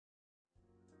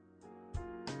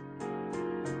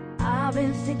I've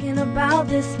been thinking about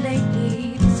this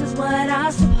lately. This is what I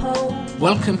suppose.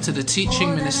 Welcome to the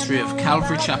teaching ministry of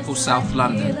Calvary Chapel South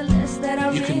London.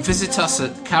 You can visit us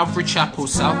at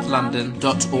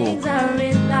calvarychapelsouth.london.org. I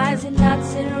realize it not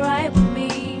sitting right with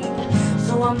me.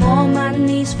 So I'm on my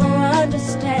knees for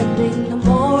understanding. The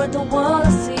more of the world I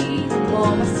see, the more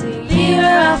I see. Here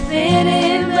I fit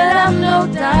in, but I'm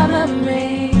no diamond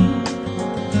ring.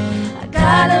 I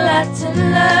got a lot to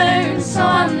learn, so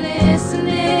I'm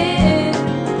listening.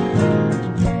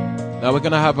 Now we're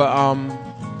going to have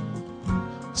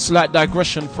a slight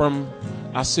digression from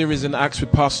our series in Acts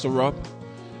with Pastor Rob.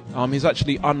 He's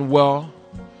actually unwell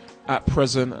at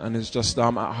present and is just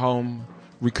at home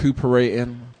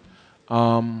recuperating.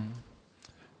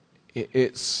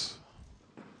 It's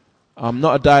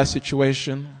not a dire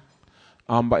situation,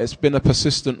 but it's been a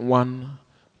persistent one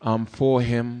for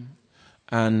him,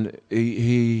 and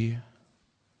he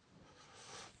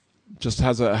just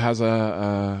has a I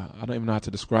don't even know how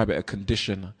to describe it, a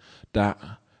condition that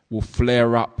will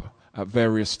flare up at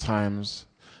various times,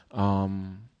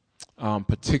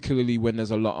 particularly when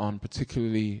there's a lot on,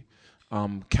 particularly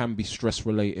can be stress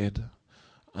related,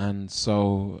 and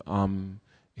so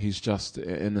he's just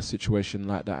in a situation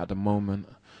like that at the moment,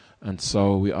 and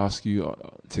so we ask you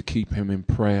to keep him in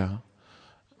prayer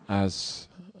as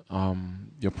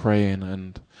you're praying,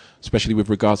 and especially with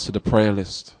regards to the prayer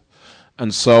list.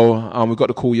 And so we got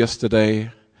the call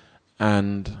yesterday,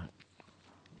 and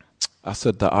I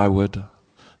said that I would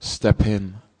step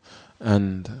in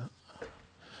and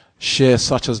share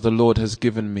such as the Lord has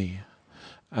given me.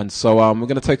 And so we're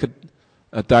going to take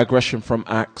a digression from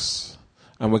Acts,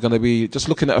 and we're going to be just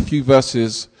looking at a few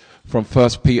verses from 1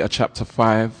 Peter chapter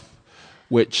 5,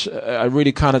 which are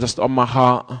really kind of just on my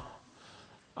heart,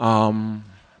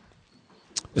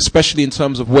 especially in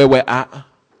terms of where we're at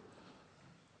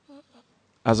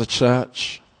as a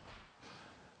church.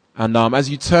 And as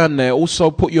you turn there,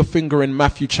 also put your finger in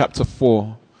Matthew chapter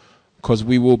 4, because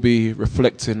we will be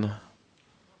reflecting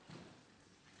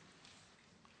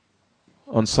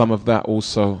on some of that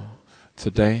also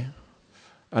today.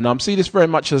 And see this very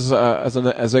much as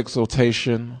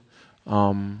exhortation.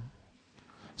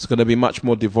 It's going to be much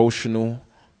more devotional.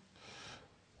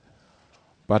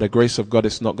 By the grace of God,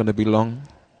 it's not going to be long.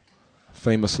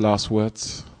 Famous last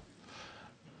words.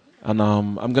 And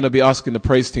I'm going to be asking the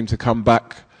praise team to come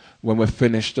back when we're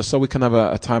finished, just so we can have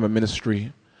a time of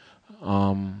ministry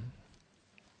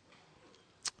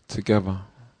together.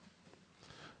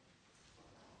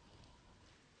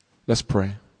 Let's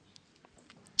pray.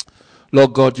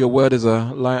 Lord God, your word is a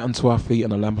light unto our feet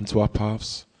and a lamp unto our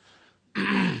paths.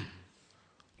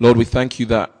 Lord, we thank you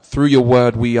that through your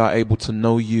word we are able to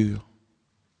know you.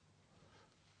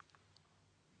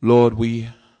 Lord, we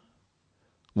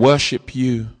worship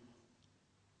you.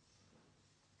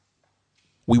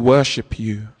 We worship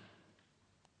you.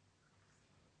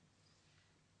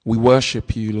 We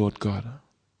worship you, Lord God.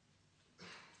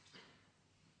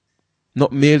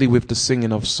 Not merely with the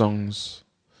singing of songs,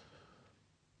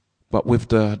 but with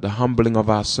the humbling of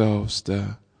ourselves,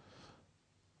 the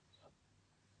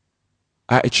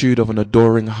attitude of an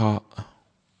adoring heart.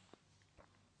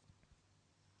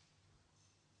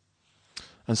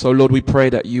 And so, Lord, we pray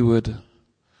that you would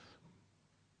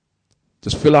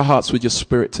just fill our hearts with your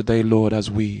spirit today, Lord, as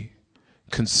we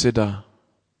consider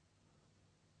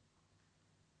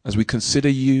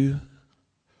you,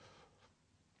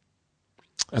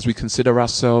 as we consider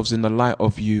ourselves in the light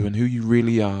of you and who you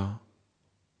really are.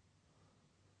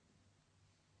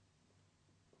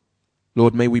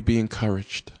 Lord, may we be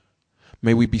encouraged.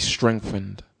 May we be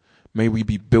strengthened. May we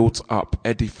be built up,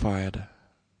 edified.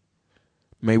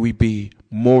 May we be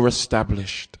more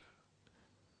established.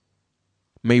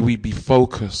 May we be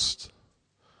focused,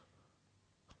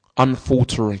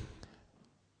 unfaltering,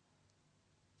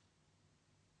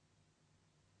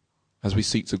 as we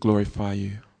seek to glorify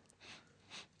you.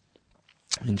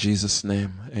 In Jesus'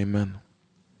 name, amen.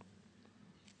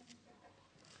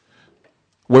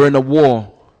 We're in a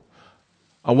war.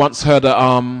 I once heard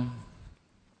one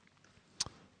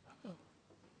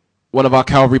of our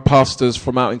Calvary pastors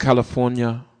from out in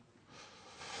California.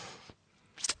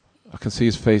 I can see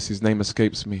his face, his name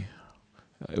escapes me.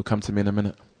 It'll come to me in a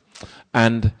minute.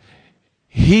 And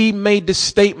he made this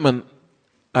statement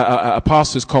at a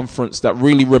pastor's conference that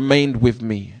really remained with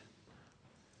me.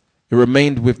 It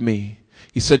remained with me.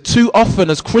 He said, too often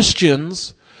as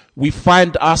Christians, we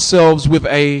find ourselves with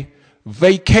a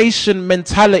vacation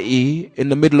mentality in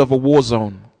the middle of a war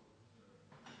zone.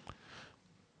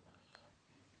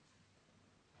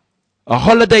 A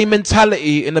holiday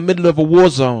mentality in the middle of a war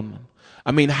zone.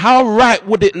 I mean, how right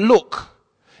would it look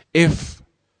if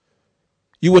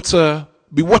you were to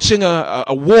be watching a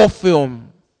war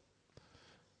film.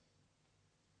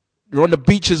 You're on the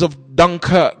beaches of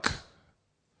Dunkirk.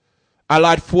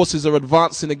 Allied forces are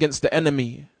advancing against the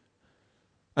enemy.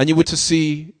 And you were to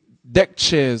see deck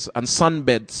chairs and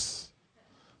sunbeds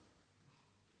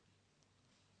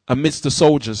amidst the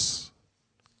soldiers,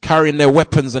 carrying their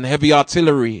weapons and heavy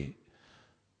artillery.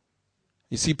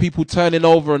 You see people turning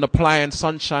over and applying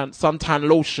suntan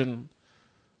lotion.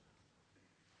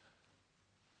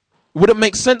 It wouldn't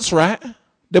make sense, right?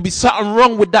 There'd be something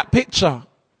wrong with that picture.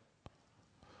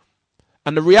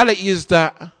 And the reality is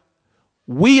that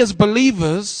we as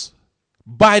believers,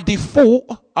 by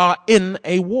default, are in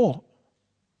a war.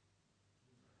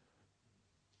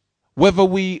 Whether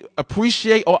we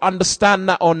appreciate or understand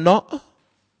that or not,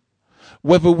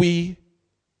 whether we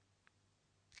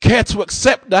care to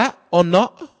accept that or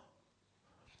not,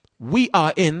 we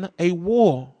are in a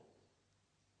war.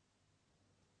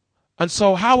 And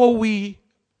so how are we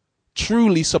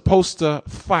truly supposed to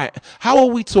fight? How are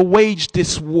we to wage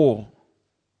this war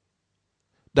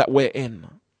that we're in?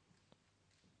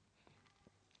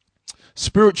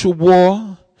 Spiritual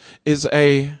war is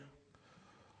a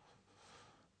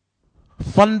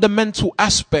fundamental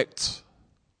aspect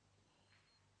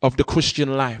of the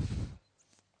Christian life.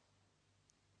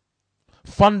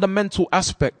 Fundamental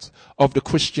aspect of the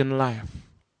Christian life.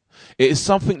 It is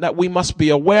something that we must be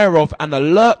aware of and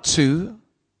alert to,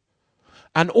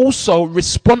 and also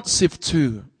responsive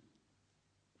to.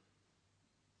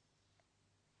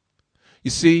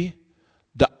 You see,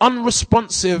 the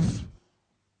unresponsive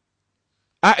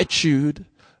attitude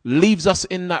leaves us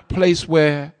in that place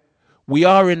where we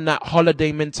are in that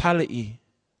holiday mentality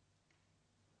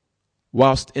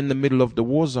whilst in the middle of the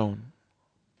war zone.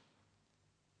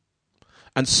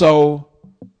 And so,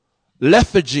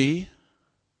 lethargy,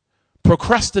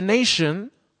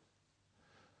 procrastination,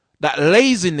 that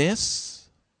laziness,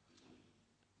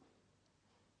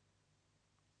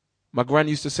 my gran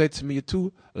used to say to me, "You're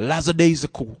too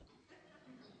lackadaisical."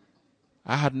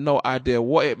 I had no idea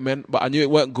what it meant, but I knew it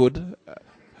weren't good.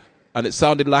 And it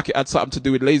sounded like it had something to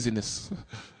do with laziness.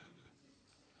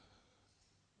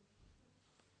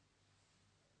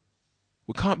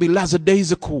 We can't be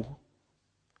lackadaisical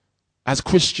as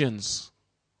Christians.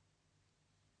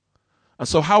 And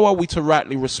so how are we to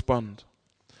rightly respond?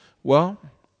 Well,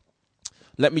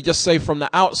 let me just say from the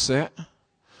outset,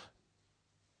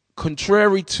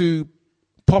 contrary to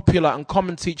popular and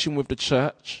common teaching with the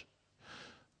church,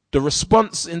 the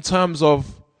response in terms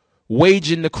of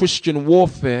waging the Christian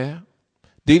warfare,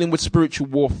 dealing with spiritual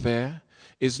warfare,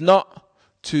 is not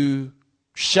to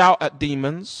shout at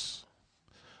demons,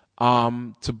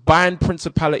 to bind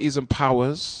principalities and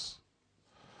powers,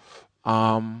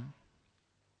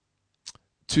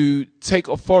 to take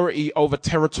authority over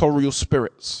territorial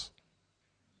spirits.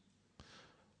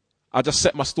 I just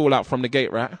set my stall out from the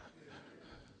gate, right?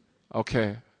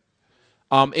 Okay.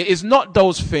 It is not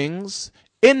those things,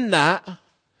 in that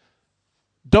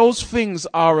those things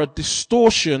are a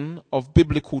distortion of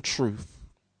biblical truth.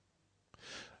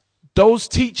 Those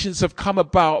teachings have come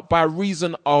about by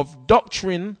reason of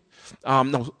doctrine,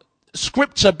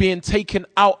 scripture being taken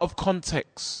out of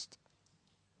context.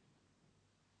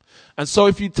 And so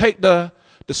if you take the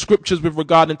scriptures with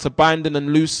regarding to binding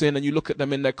and loosing and you look at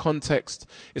them in their context,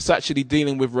 it's actually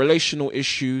dealing with relational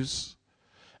issues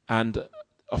and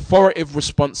authoritative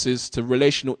responses to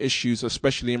relational issues,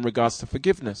 especially in regards to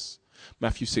forgiveness.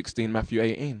 Matthew 16, Matthew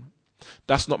 18.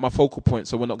 That's not my focal point,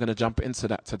 so we're not going to jump into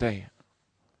that today.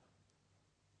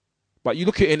 But you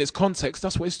look at it in its context,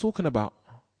 that's what it's talking about.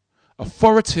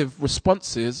 Authoritative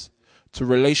responses to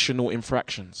relational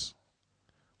infractions.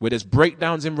 Where there's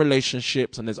breakdowns in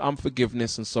relationships and there's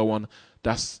unforgiveness and so on,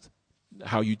 that's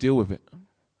how you deal with it.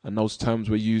 And those terms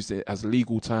were used as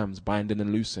legal terms, binding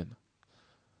and loosing.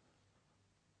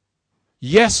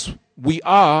 Yes, we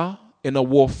are in a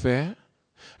warfare,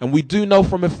 and we do know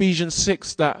from Ephesians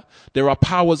 6 that there are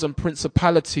powers and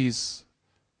principalities,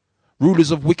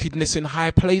 rulers of wickedness in high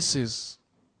places.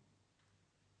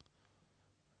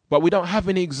 But we don't have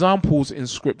any examples in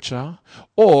Scripture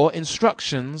or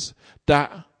instructions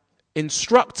that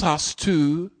instruct us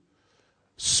to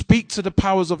speak to the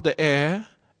powers of the air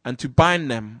and to bind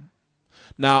them.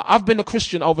 Now, I've been a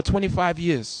Christian over 25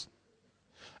 years.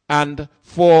 And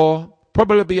for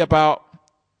probably about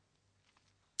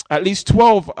at least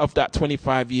 12 of that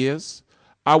 25 years,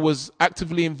 I was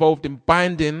actively involved in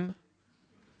binding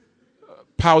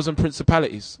powers and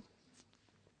principalities.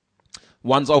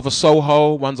 One's over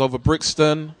Soho, one's over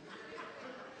Brixton.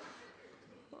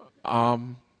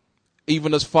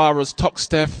 Even as far as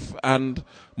Toxteth and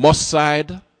Moss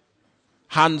Side,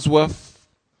 Handsworth,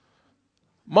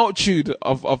 multitude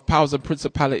of powers and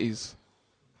principalities.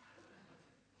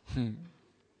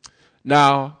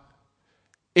 Now,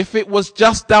 if it was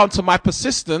just down to my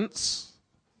persistence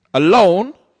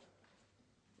alone,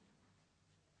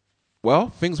 well,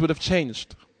 things would have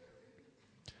changed.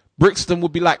 Brixton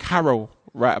would be like Harrow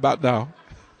right about now.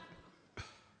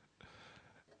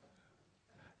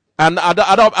 And I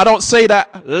don't say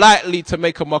that lightly to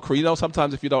make a mockery. You know,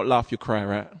 sometimes if you don't laugh, you cry,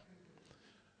 right?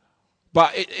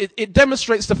 But it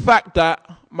demonstrates the fact that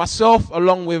myself,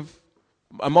 along with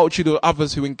a multitude of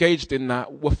others who engaged in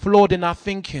that, were flawed in our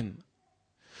thinking.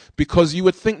 Because you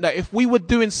would think that if we were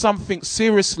doing something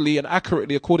seriously and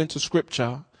accurately according to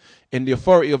Scripture, in the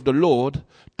authority of the Lord,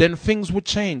 then things would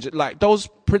change. Like those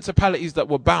principalities that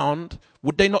were bound,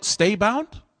 would they not stay bound?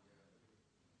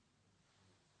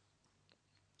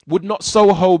 Would not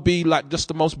Soho be like just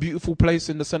the most beautiful place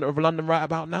in the center of London right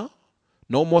about now?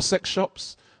 No more sex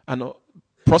shops and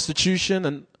prostitution.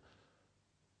 And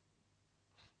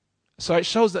so it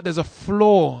shows that there's a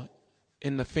flaw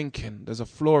in the thinking. There's a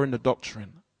flaw in the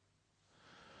doctrine.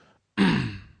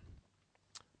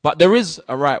 But there is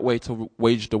a right way to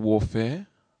wage the warfare.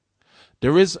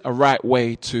 There is a right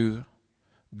way to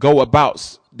go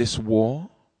about this war.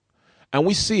 And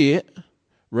we see it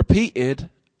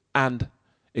repeated and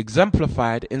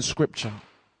exemplified in Scripture.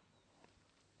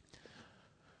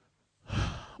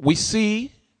 We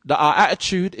see that our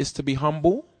attitude is to be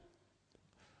humble,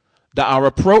 that our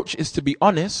approach is to be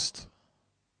honest,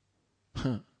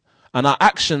 and our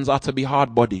actions are to be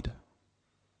hard-bodied.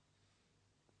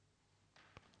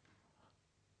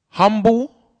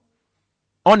 Humble,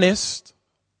 honest,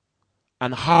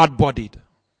 and hard-bodied.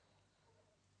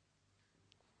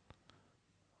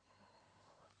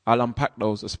 I'll unpack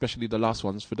those, especially the last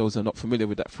ones, for those who are not familiar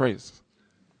with that phrase.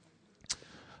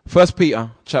 1 Peter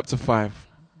chapter 5.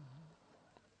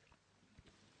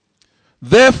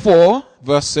 Therefore,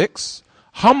 verse 6,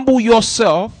 humble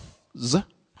yourselves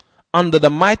under the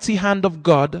mighty hand of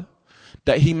God,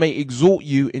 that he may exalt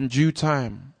you in due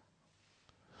time.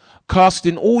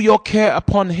 Casting all your care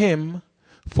upon him,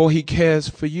 for he cares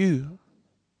for you.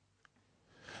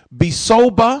 Be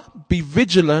sober, be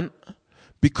vigilant,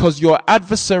 because your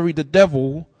adversary the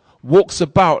devil walks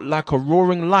about like a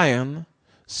roaring lion,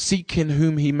 seeking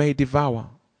whom he may devour.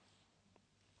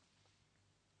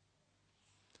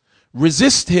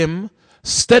 Resist him,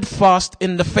 steadfast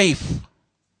in the faith,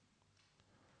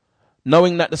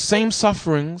 knowing that the same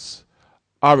sufferings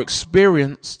are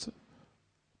experienced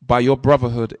by your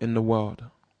brotherhood in the world.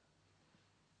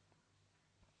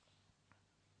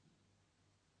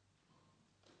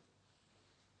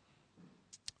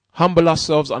 Humble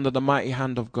ourselves under the mighty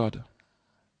hand of God.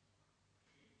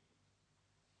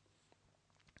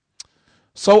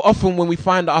 So often when we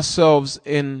find ourselves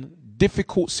in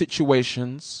difficult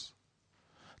situations,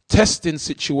 testing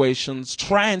situations,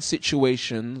 trying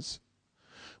situations,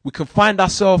 we can find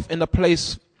ourselves in a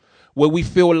place where we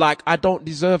feel like, I don't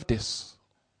deserve this.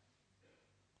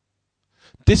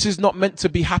 This is not meant to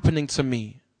be happening to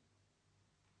me.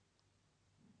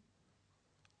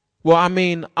 Well, I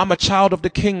mean, I'm a child of the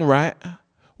King, right?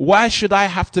 Why should I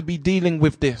have to be dealing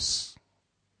with this?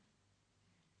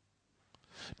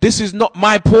 This is not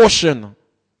my portion.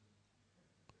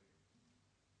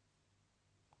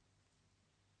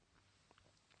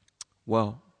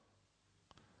 Well,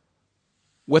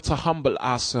 we're to humble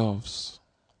ourselves.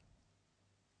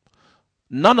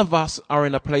 None of us are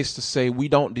in a place to say we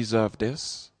don't deserve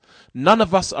this. None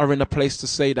of us are in a place to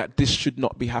say that this should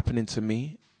not be happening to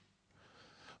me.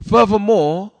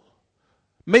 Furthermore,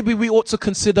 maybe we ought to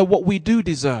consider what we do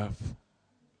deserve.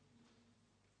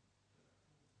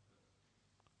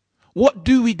 What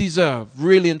do we deserve,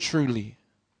 really and truly?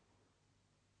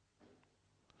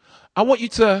 I want you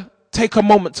to take a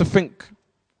moment to think.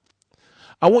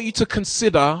 I want you to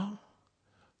consider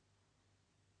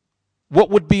what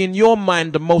would be in your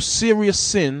mind the most serious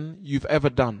sin you've ever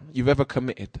done, you've ever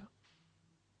committed.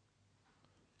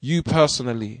 You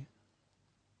personally.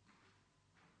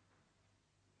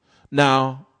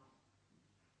 Now,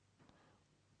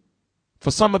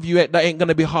 for some of you, that ain't going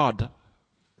to be hard.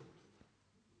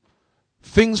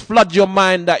 Things flood your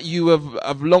mind that you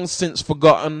have long since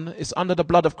forgotten. It's under the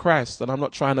blood of Christ. And I'm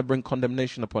not trying to bring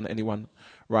condemnation upon anyone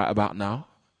right about now,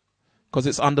 because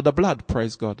it's under the blood,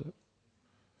 praise God.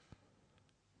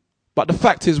 But the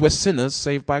fact is, we're sinners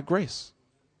saved by grace.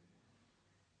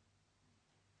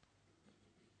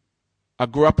 I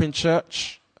grew up in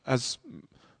church, as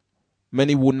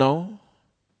many will know.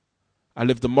 I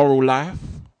lived a moral life.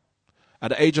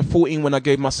 At the age of 14, when I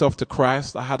gave myself to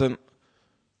Christ, I hadn't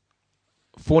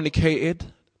fornicated,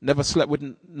 never slept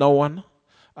with no one.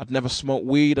 I'd never smoked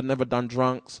weed. I'd never done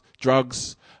drugs.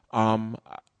 I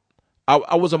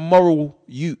was a moral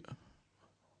youth,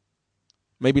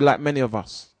 maybe like many of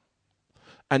us.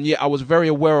 And yet I was very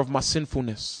aware of my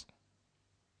sinfulness.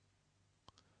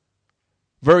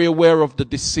 Very aware of the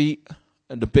deceit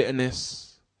and the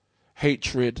bitterness,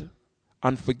 hatred,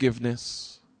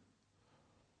 unforgiveness.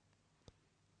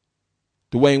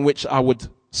 The way in which I would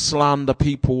slander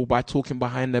people by talking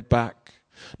behind their back.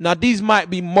 Now, these might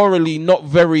be morally not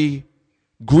very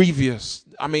grievous.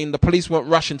 I mean, the police weren't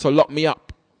rushing to lock me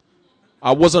up.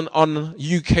 I wasn't on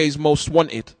UK's Most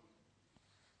Wanted.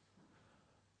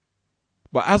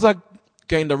 But as I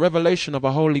gained a revelation of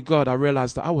a holy God, I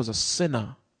realized that I was a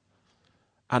sinner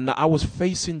and that I was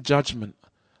facing judgment.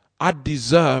 I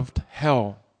deserved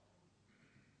hell.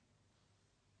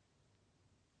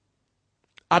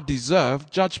 I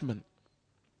deserved judgment.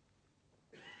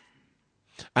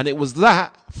 And it was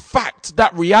that fact,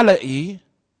 that reality,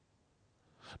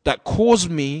 that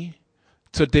caused me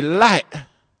to delight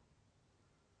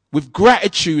with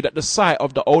gratitude at the sight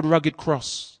of the old rugged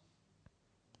cross.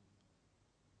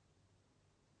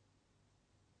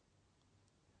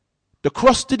 The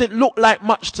cross didn't look like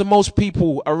much to most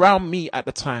people around me at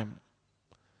the time,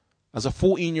 as a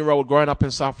 14-year-old growing up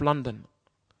in South London.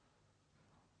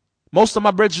 Most of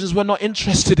my brethren were not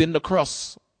interested in the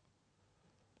cross.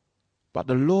 But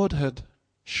the Lord had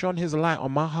shone his light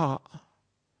on my heart,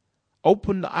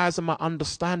 opened the eyes of my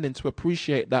understanding to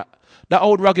appreciate that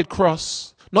old rugged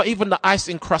cross, not even the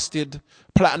ice-encrusted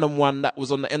platinum one that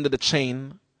was on the end of the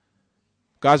chain.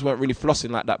 Guys weren't really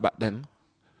flossing like that back then.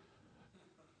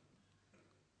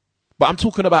 But I'm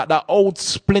talking about that old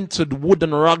splintered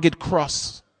wooden rugged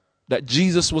cross that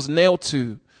Jesus was nailed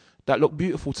to that looked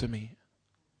beautiful to me.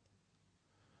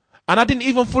 And I didn't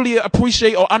even fully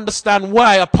appreciate or understand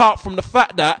why, apart from the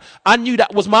fact that I knew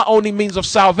that was my only means of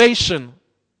salvation.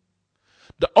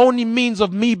 The only means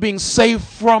of me being saved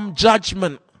from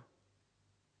judgment.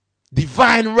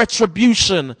 Divine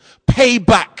retribution,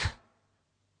 payback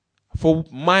for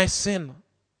my sin.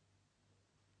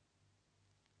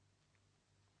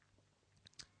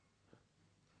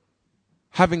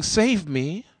 Having saved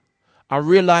me, I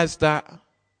realized that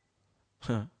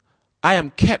I am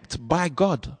kept by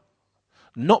God.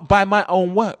 Not by my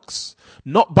own works,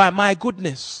 not by my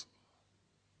goodness.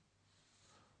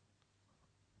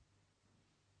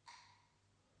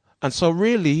 And so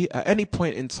really, at any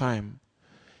point in time,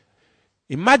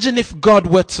 imagine if God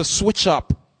were to switch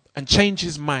up and change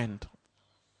his mind.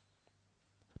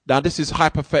 Now this is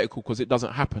hypothetical because it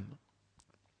doesn't happen.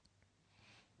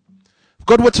 If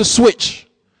God were to switch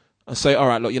and say, all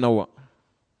right, look, you know what?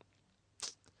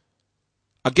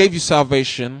 I gave you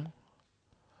salvation.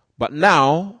 But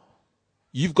now,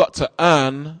 you've got to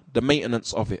earn the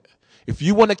maintenance of it. If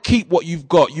you want to keep what you've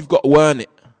got to earn it.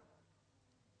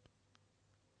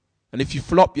 And if you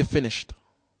flop, you're finished.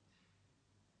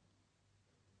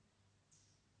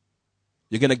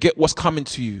 You're going to get what's coming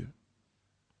to you.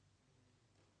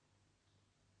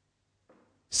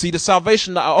 See, the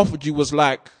salvation that I offered you was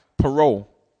like parole.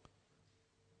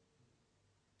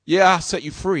 Yeah, I set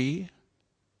you free.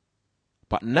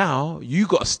 But now, you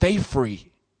got to stay free.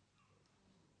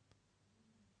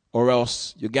 Or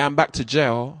else you're going back to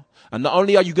jail. And not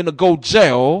only are you going to go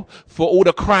jail for all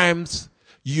the crimes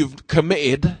you've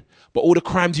committed, but all the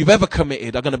crimes you've ever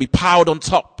committed are going to be piled on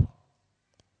top.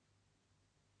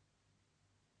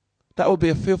 That would be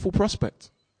a fearful prospect.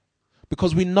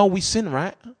 Because we know we sin,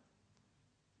 right?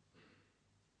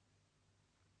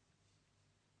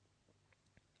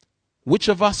 Which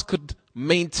of us could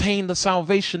maintain the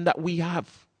salvation that we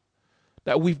have,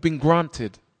 that we've been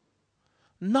granted?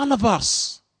 None of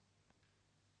us.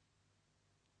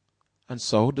 And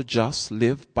so the just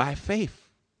live by faith.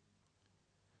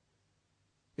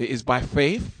 It is by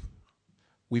faith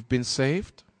we've been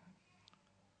saved.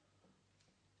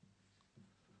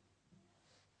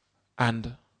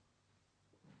 And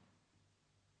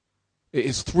it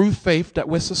is through faith that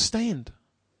we're sustained.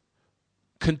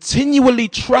 Continually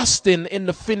trusting in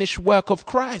the finished work of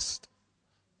Christ.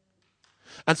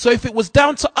 And so if it was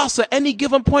down to us at any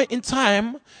given point in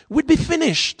time, we'd be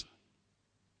finished.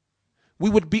 We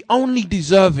would be only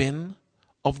deserving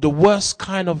of the worst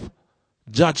kind of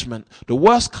judgment, the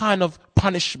worst kind of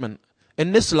punishment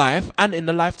in this life and in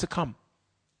the life to come.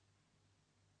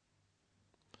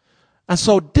 And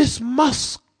so this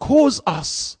must cause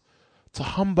us to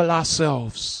humble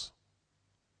ourselves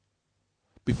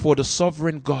before the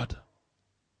sovereign God.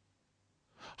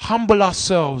 Humble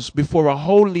ourselves before a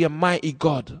holy and mighty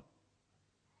God.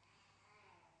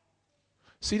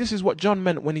 See, this is what John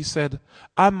meant when he said,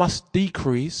 I must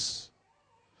decrease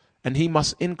and he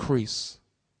must increase.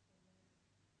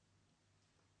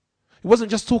 He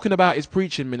wasn't just talking about his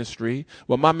preaching ministry.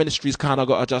 Well, my ministry's kind of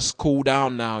got to just cool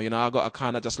down now. I got to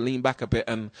kind of just lean back a bit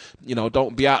and,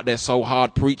 don't be out there so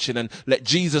hard preaching and let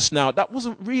Jesus now. That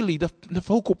wasn't really the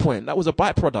focal point. That was a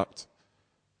byproduct.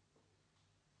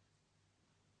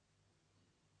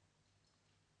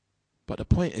 But the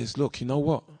point is, look, you know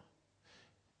what?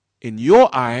 In your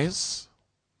eyes,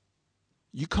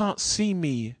 you can't see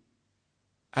me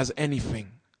as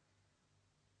anything.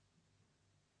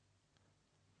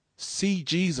 See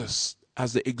Jesus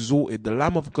as the exalted, the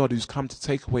Lamb of God who's come to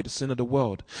take away the sin of the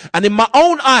world. And in my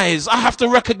own eyes, I have to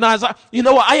recognize that, you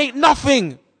know what, I ain't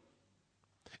nothing.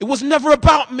 It was never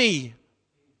about me.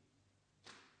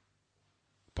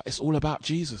 But it's all about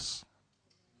Jesus.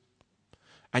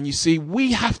 And you see,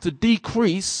 we have to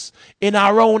decrease in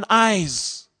our own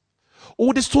eyes.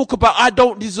 All this talk about, I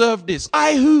don't deserve this.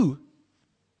 I who?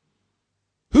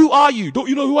 Who are you? Don't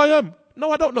you know who I am?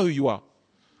 No, I don't know who you are.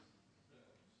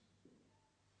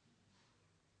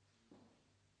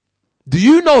 Do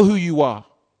you know who you are?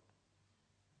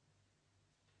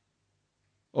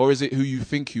 Or is it who you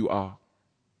think you are?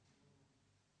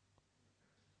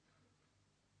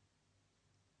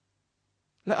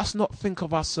 Let us not think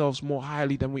of ourselves more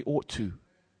highly than we ought to.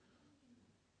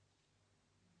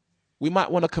 We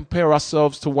might want to compare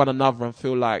ourselves to one another and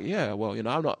feel like, yeah, well,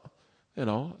 I'm not,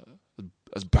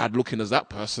 as bad looking as that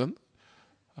person.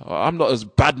 I'm not as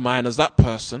bad mind as that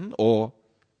person. Or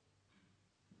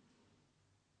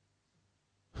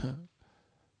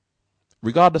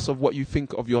regardless of what you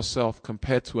think of yourself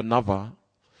compared to another,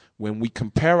 when we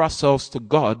compare ourselves to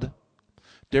God,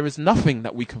 there is nothing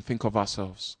that we can think of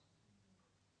ourselves.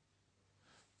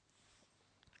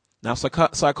 Now,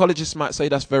 psychologists might say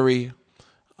that's very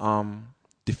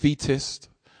defeatist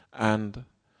and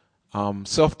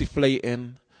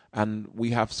self-deflating, and we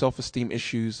have self-esteem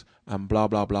issues and blah,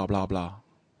 blah, blah, blah, blah.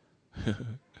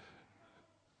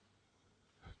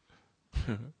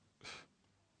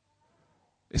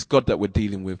 It's God that we're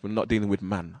dealing with. We're not dealing with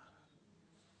man.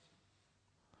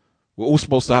 We're all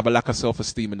supposed to have a lack of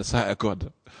self-esteem in the sight of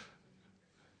God.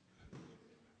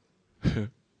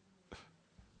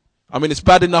 I mean, it's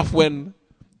bad enough when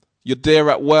you're there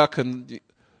at work and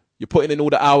you're putting in all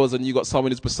the hours and you got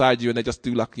someone who's beside you and they just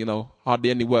do like, hardly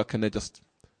any work and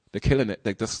they're killing it.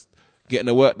 They're just getting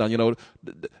the work done.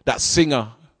 That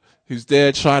singer who's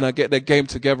there trying to get their game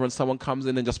together and someone comes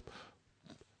in and just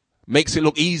makes it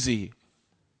look easy.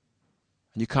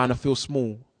 And you kind of feel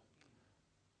small.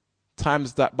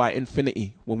 Times that by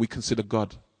infinity when we consider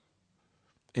God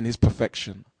in his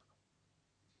perfection.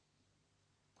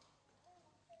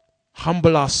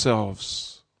 Humble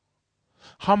ourselves.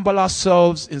 Humble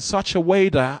ourselves in such a way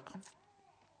that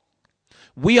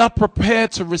we are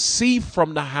prepared to receive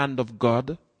from the hand of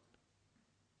God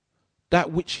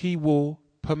that which he will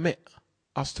permit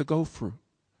us to go through.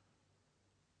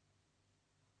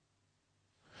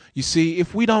 You see,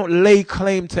 if we don't lay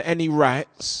claim to any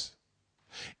rights,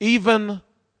 even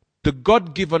the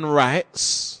God-given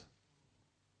rights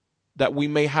that we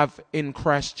may have in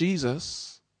Christ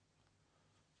Jesus,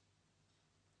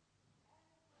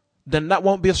 then that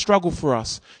won't be a struggle for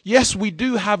us. Yes, we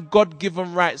do have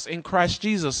God-given rights in Christ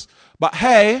Jesus, but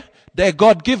hey, they're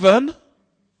God-given.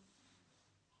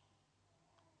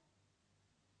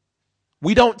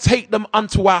 We don't take them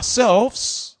unto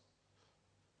ourselves.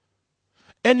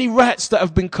 Any rights that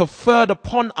have been conferred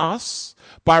upon us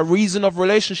by reason of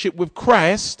relationship with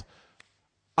Christ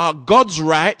are God's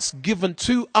rights given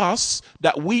to us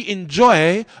that we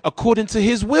enjoy according to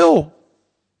his will.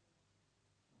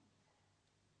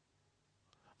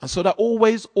 And so that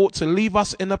always ought to leave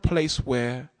us in a place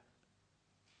where,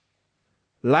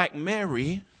 like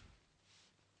Mary,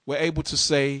 we're able to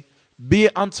say, be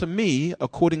it unto me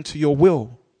according to your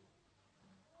will.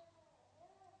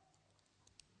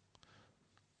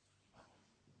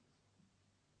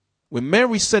 When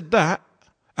Mary said that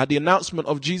at the announcement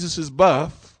of Jesus'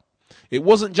 birth, it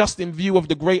wasn't just in view of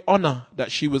the great honor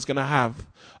that she was going to have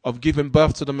of giving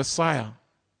birth to the Messiah.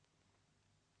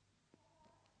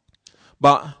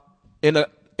 But in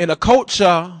a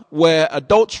culture where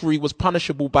adultery was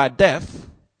punishable by death,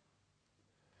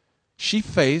 she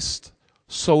faced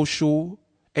social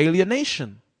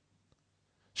alienation.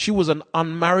 She was an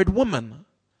unmarried woman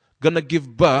going to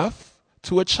give birth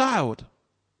to a child.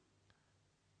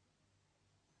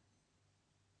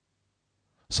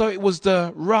 So it was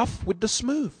the rough with the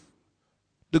smooth,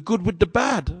 the good with the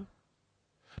bad,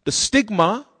 the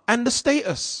stigma and the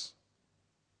status.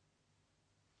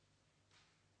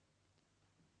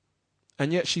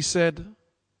 And yet she said,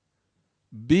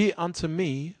 be it unto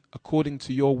me according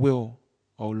to your will,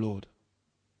 O Lord.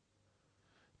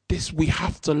 This we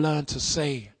have to learn to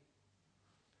say.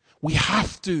 We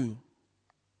have to.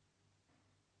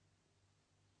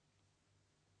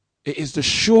 It is the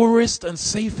surest and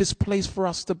safest place for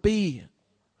us to be.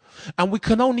 And we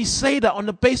can only say that on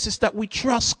the basis that we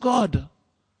trust God.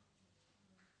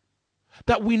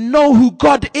 That we know who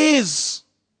God is.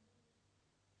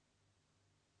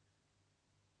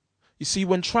 You see,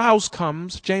 when trials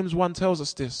comes, James 1 tells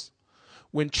us this.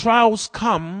 When trials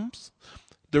comes,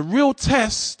 the real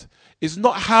test is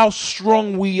not how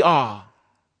strong we are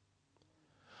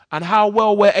and how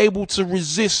well we're able to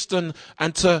resist and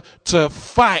to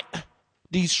fight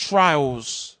these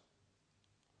trials.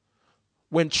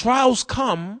 When trials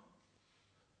come,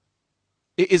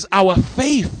 it is our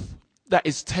faith that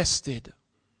is tested.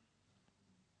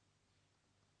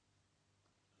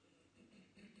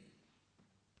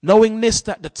 Knowing this,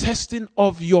 that the testing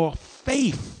of your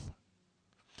faith.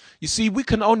 You see, we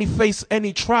can only face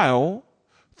any trial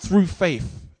through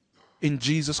faith in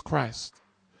Jesus Christ.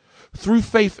 Through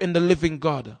faith in the living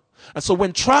God. And so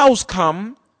when trials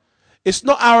come, it's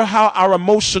not how our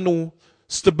emotional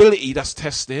stability that's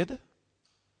tested.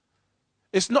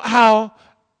 It's not how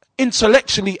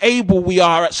intellectually able we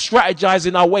are at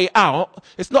strategizing our way out.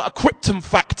 It's not a krypton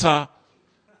factor.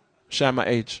 Share my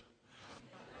age.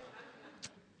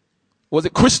 Was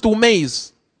it Crystal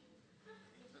Maze?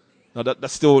 No,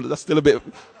 that's still a bit.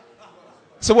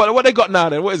 So what they got now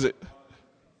then? What is it?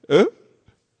 Huh?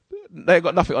 They ain't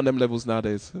got nothing on them levels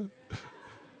nowadays.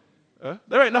 Huh?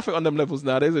 There ain't nothing on them levels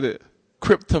nowadays, is it?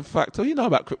 Krypton factor. You know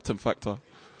about krypton factor.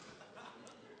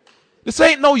 This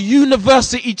ain't no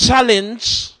university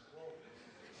challenge.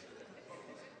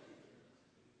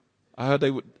 I heard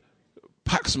they would.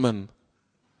 Paxman.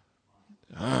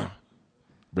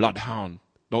 Bloodhound.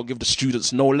 Don't give the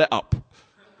students no let up.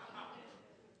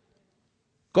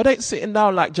 God ain't sitting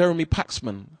down like Jeremy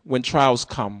Paxman when trials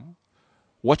come,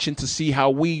 watching to see how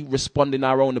we respond in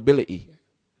our own ability.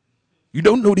 You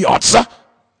don't know the answer?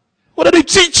 What are they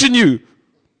teaching you?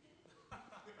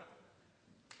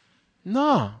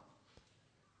 No.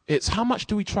 It's how much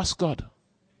do we trust God?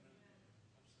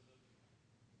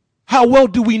 How well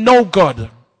do we know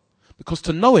God? Because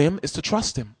to know him is to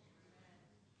trust him.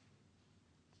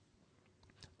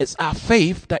 It's our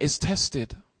faith that is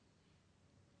tested.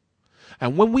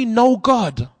 And when we know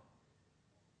God,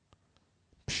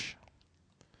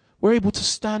 we're able to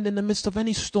stand in the midst of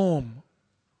any storm.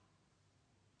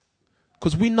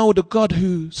 Because we know the God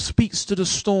who speaks to the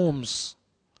storms,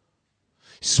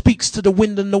 speaks to the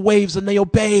wind and the waves, and they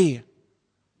obey.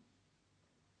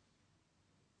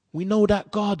 We know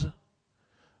that God.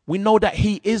 We know that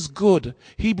he is good.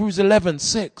 Hebrews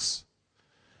 11:6.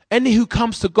 Any who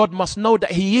comes to God must know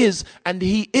that he is, and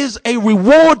he is a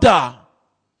rewarder.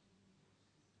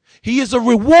 He is a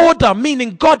rewarder,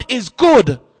 meaning God is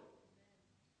good.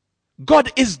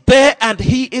 God is there and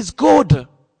he is good.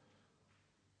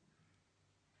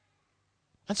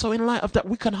 And so in light of that,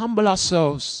 we can humble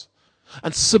ourselves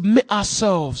and submit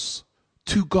ourselves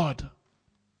to God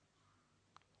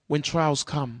when trials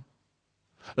come.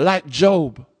 Like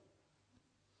Job.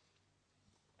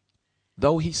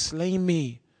 Though he slay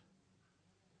me.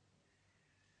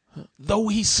 Though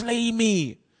he slay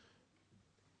me.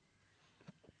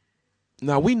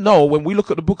 Now we know when we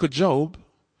look at the book of Job,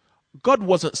 God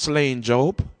wasn't slaying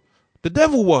Job. The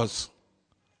devil was.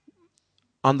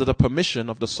 Under the permission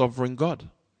of the sovereign God.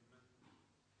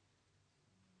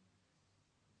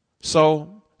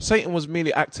 So Satan was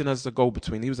merely acting as the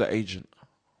go-between. He was an agent.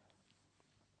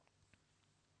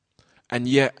 And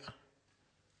yet,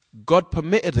 God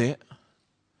permitted it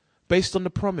based on the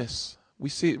promise. We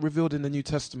see it revealed in the New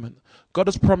Testament. God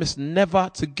has promised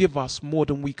never to give us more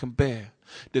than we can bear.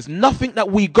 There's nothing that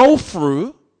we go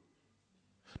through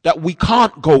that we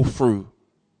can't go through.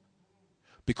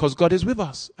 Because God is with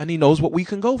us and he knows what we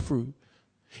can go through.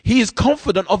 He is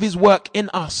confident of his work in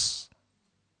us.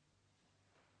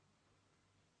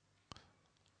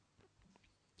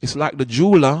 It's like the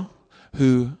jeweler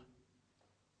who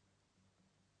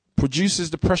produces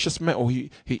the precious metal. He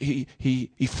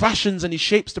fashions and he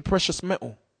shapes the precious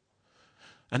metal.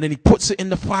 And then he puts it in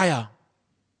the fire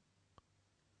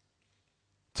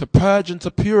to purge and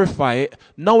to purify it,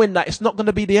 knowing that it's not going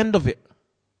to be the end of it.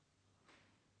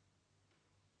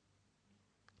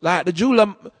 Like the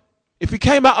jeweler, if he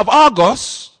came out of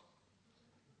Argos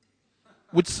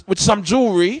with some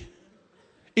jewelry,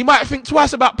 he might think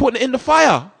twice about putting it in the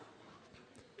fire.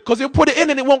 Because he'll put it in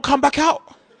and it won't come back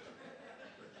out.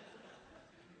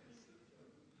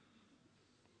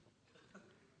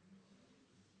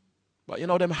 But you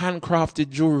know them handcrafted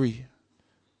jewelry.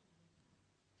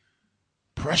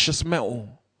 Precious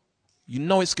metal. You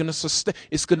know it's gonna sustain,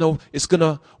 it's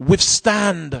gonna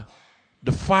withstand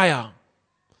the fire.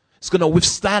 It's going to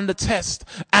withstand the test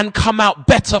and come out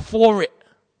better for it.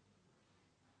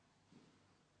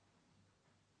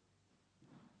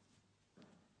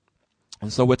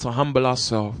 And so we're to humble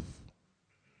ourselves.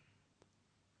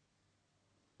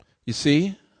 You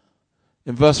see,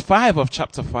 in verse 5 of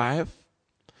chapter 5,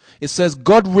 it says,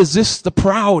 God resists the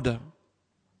proud,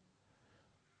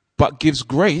 but gives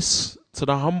grace to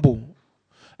the humble.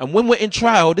 And when we're in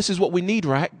trial, this is what we need,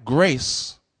 right?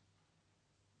 Grace.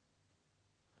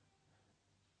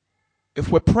 If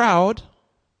we're proud,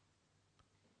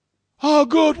 oh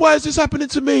God, why is this happening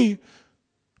to me?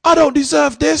 I don't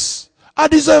deserve this. I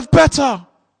deserve better.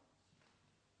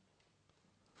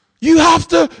 You have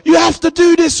to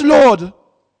do this, Lord.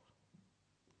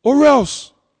 Or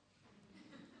else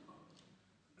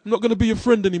I'm not going to be your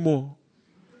friend anymore.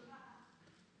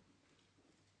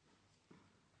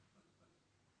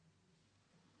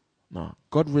 No,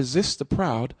 God resists the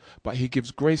proud, but he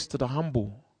gives grace to the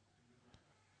humble.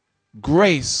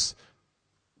 Grace,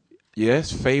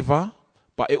 yes, favor,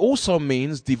 but it also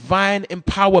means divine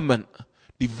empowerment,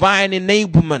 divine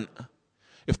enablement.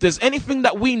 If there's anything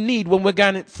that we need when we're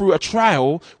going through a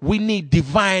trial, we need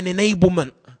divine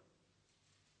enablement,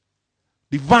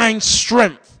 divine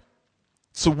strength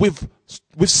to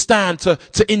withstand, to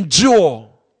endure,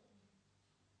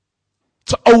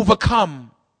 to overcome.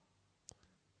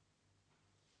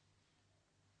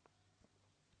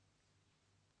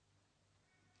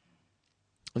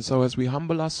 And so as we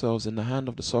humble ourselves in the hand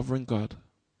of the sovereign God,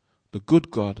 the good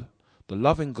God, the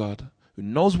loving God, who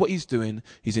knows what he's doing,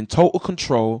 he's in total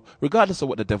control, regardless of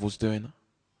what the devil's doing,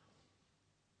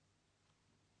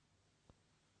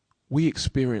 we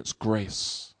experience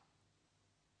grace.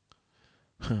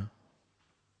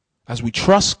 As we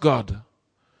trust God,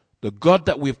 the God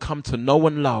that we've come to know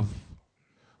and love,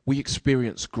 we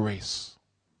experience grace,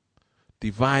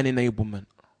 divine enablement.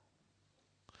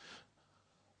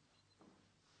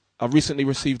 I recently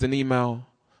received an email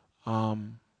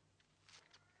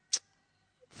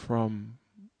from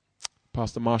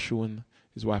Pastor Marshall and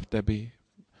his wife Debbie,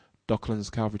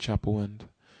 Docklands Calvary Chapel, and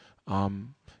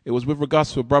it was with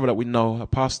regards to a brother that we know, a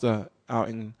pastor out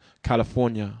in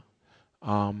California.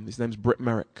 His name's Britt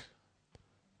Merrick.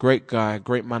 Great guy,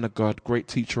 great man of God, great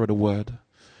teacher of the word.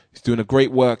 He's doing a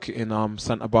great work in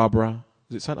Santa Barbara.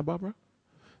 Is it Santa Barbara?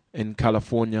 In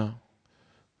California.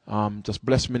 Just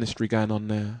blessed ministry going on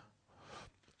there.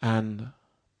 And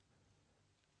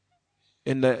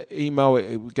in the email,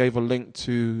 it gave a link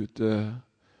to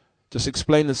just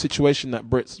explain the situation that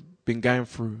Britt's been going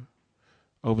through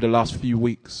over the last few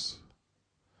weeks,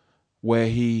 where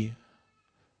he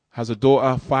has a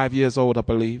daughter, 5 years old, I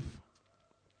believe,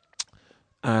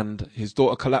 and his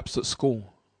daughter collapsed at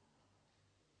school.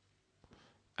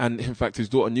 And in fact, his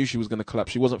daughter knew she was going to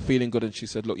collapse. She wasn't feeling good, and she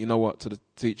said, look, you know what, to the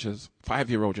teachers,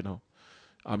 5-year-old, you know,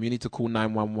 you need to call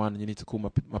 911, you need to call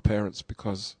my parents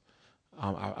because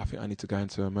I think I need to go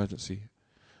into emergency.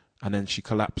 And then she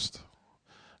collapsed.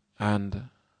 And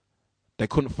they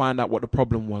couldn't find out what the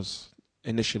problem was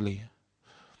initially.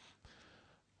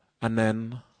 And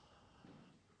then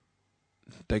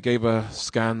they gave her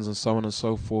scans and so on and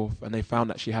so forth, and they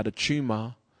found that she had a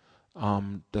tumor,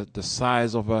 the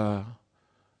size of a,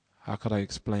 how could I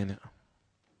explain it?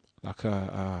 Like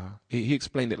he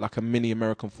explained it like a mini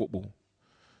American football.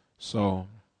 So,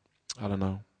 I don't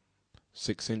know,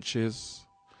 6 inches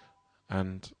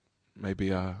and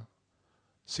maybe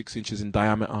 6 inches in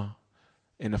diameter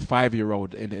in a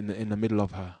 5-year-old in the middle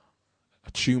of her,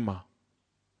 a tumor.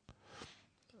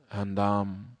 And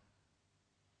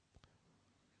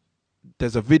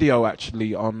there's a video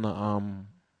actually on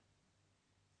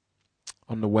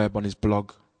the web, on his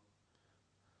blog.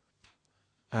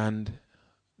 And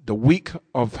the week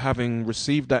of having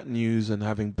received that news and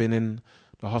having been in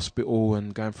the hospital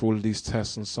and going through all of these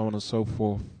tests and so on and so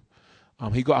forth,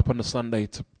 he got up on the Sunday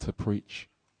to preach.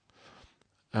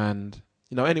 And,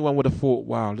 you know, anyone would have thought,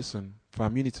 wow, listen,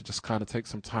 fam, you need to just kind of take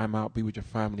some time out, be with your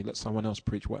family, let someone else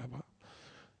preach, whatever.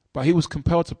 But he was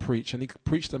compelled to preach, and he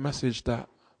preached a message that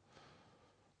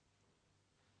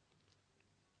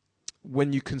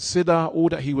when you consider all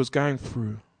that he was going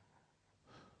through,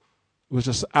 was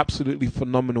just absolutely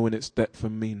phenomenal in its depth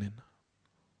and meaning.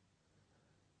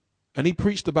 And he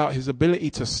preached about his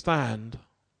ability to stand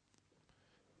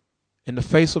in the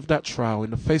face of that trial,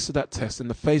 in the face of that test, in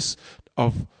the face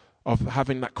of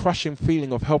having that crushing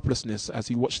feeling of helplessness as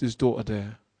he watched his daughter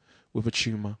there with a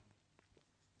tumor.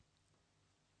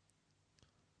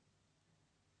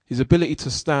 His ability to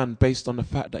stand based on the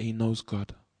fact that he knows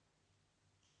God.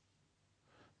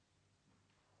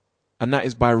 And that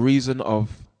is by reason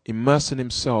of immersing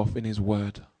himself in his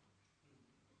word.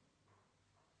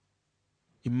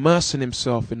 immersing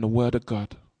himself in the Word of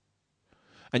God.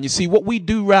 And you see, what we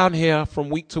do round here from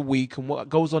week to week and what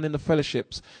goes on in the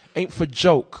fellowships ain't for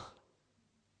joke.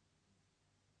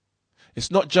 It's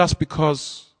not just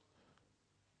because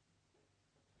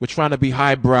we're trying to be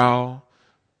highbrow.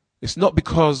 It's not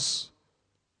because,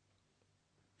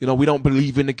 we don't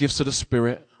believe in the gifts of the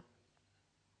Spirit,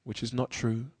 which is not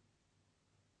true.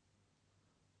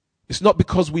 It's not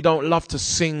because we don't love to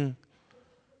sing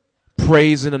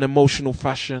praise in an emotional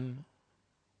fashion.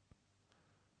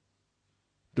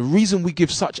 The reason we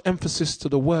give such emphasis to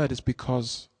the Word is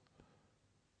because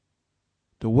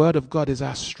the Word of God is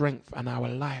our strength and our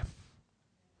life.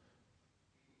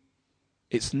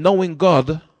 It's knowing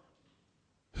God,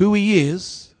 who He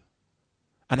is,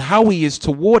 and how He is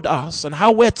toward us, and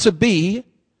how we're to be,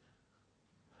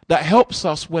 that helps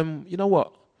us when,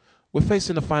 we're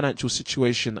facing a financial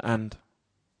situation and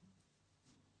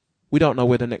we don't know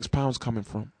where the next pound's coming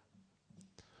from.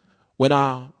 When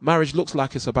our marriage looks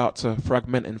like it's about to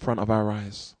fragment in front of our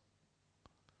eyes.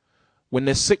 When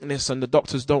there's sickness and the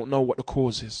doctors don't know what the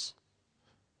cause is.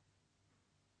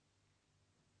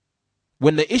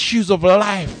 When the issues of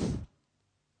life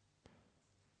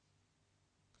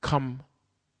come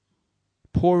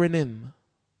pouring in,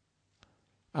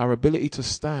 our ability to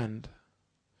stand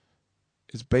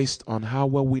is based on how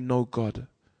well we know God.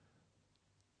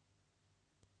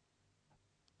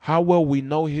 How well we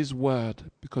know His Word,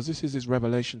 because this is His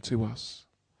revelation to us.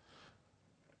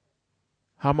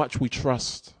 How much we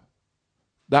trust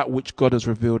that which God has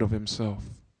revealed of Himself.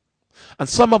 And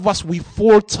some of us, we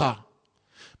falter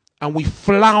and we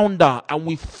flounder and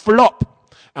we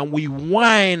flop and we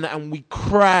whine and we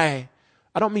cry.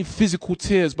 I don't mean physical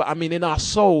tears, but I mean in our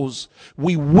souls.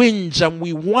 We whinge and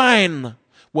we whine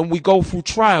when we go through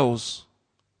trials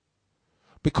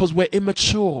because we're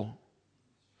immature.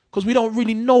 Because we don't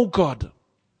really know God.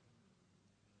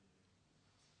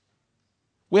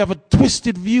 We have a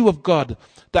twisted view of God.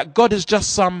 That God is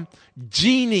just some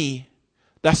genie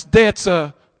that's there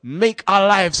to make our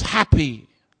lives happy.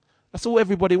 That's all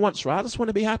everybody wants, right? I just want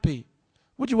to be happy.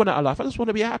 What do you want out of life? I just want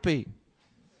to be happy.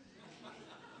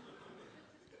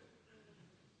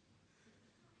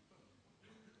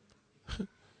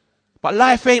 But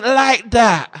life ain't like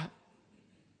that.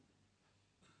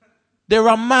 There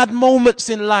are mad moments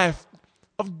in life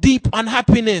of deep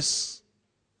unhappiness.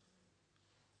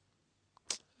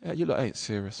 Yeah, you lot ain't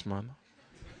serious, man.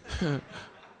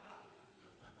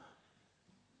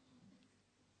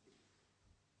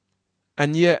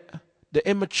 And yet, the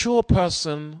immature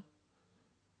person,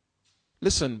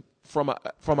 listen, from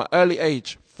an early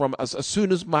age, from as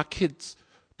soon as my kids,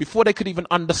 before they could even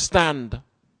understand,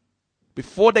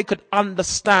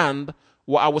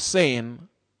 what I was saying,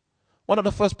 one of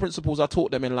the first principles I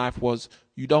taught them in life was,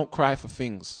 you don't cry for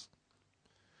things.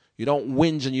 You don't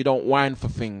whinge and you don't whine for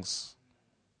things.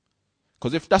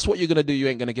 Because if that's what you're going to do, you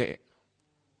ain't going to get it.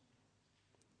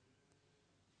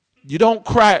 You don't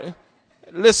cry.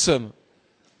 Listen.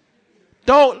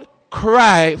 Don't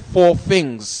cry for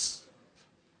things.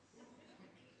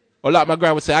 Or like my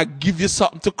grandma would say, I give you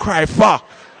something to cry for.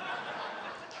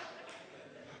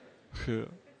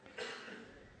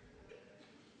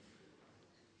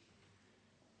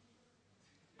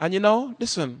 And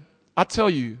listen, I tell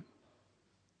you,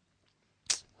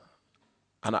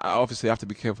 and I obviously have to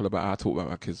be careful about how I talk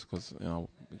about my kids because,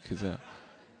 kids, yeah.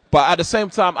 But at the same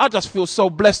time, I just feel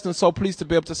so blessed and so pleased to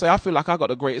be able to say, I feel like I got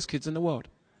the greatest kids in the world.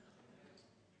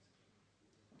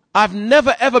 I've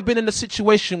never ever been in a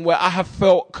situation where I have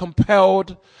felt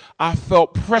compelled, I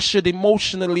felt pressured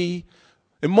emotionally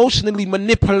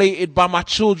manipulated by my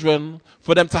children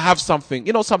for them to have something.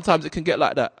 Sometimes it can get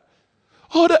like that.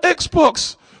 Oh, the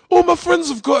Xbox. All my friends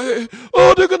have got it.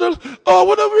 Oh, I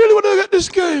really want to get this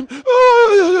game.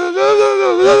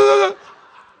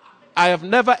 I have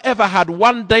never ever had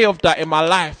one day of that in my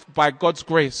life by God's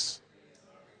grace.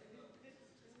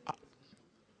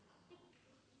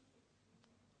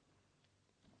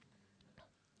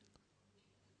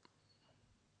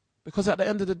 Because at the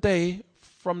end of the day,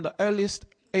 from the earliest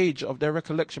age of their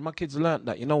recollection, my kids learned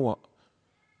that,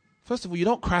 first of all, you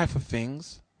don't cry for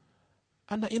things.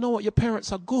 And that, your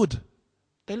parents are good.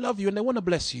 They love you and they want to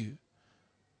bless you.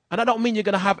 And I don't mean you're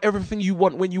going to have everything you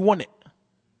want when you want it.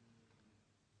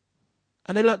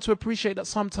 And they learn to appreciate that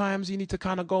sometimes you need to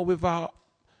kind of go without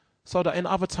so that in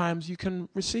other times you can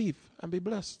receive and be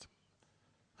blessed.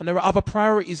 And there are other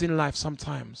priorities in life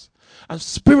sometimes. And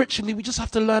spiritually, we just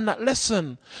have to learn that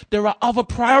lesson. There are other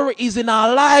priorities in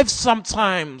our lives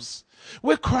sometimes.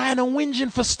 We're crying and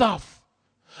whinging for stuff.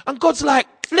 And God's like,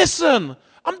 listen,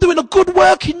 I'm doing a good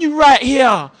work in you right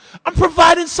here. I'm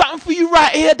providing something for you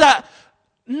right here that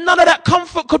None of that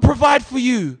comfort could provide for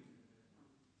you.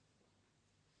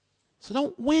 So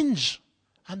don't whinge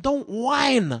and don't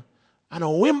whine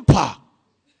and whimper.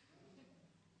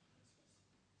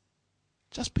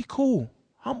 Just be cool.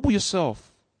 Humble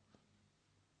yourself.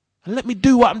 And let me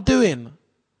do what I'm doing.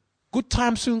 Good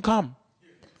time soon come.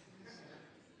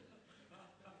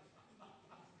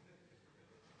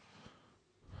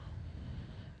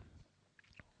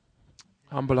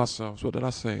 Humble ourselves. What did I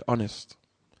say? Honest.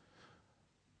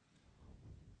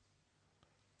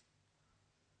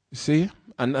 You see?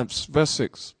 And verse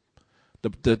 6.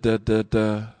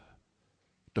 The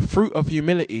fruit of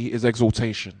humility is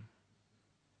exaltation.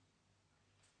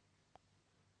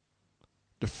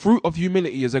 The fruit of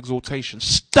humility is exaltation.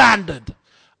 Standard.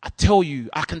 I tell you,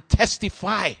 I can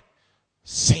testify,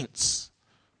 saints.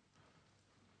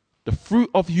 The fruit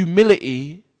of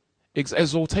humility is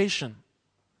exaltation.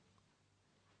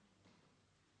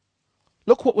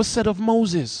 Look what was said of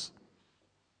Moses.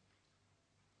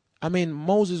 I mean,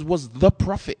 Moses was the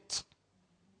prophet,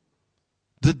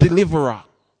 the deliverer,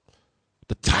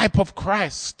 the type of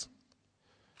Christ.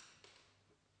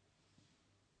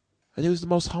 And he was the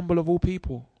most humble of all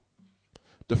people.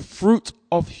 The fruit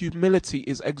of humility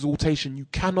is exaltation. You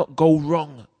cannot go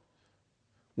wrong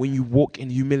when you walk in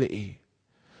humility.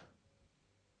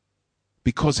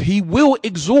 Because he will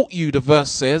exalt you, the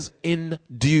verse says, in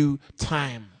due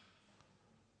time.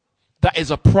 That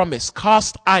is a promise.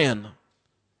 Cast iron.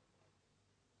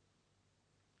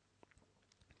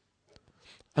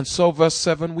 And so verse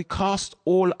 7, we cast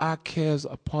all our cares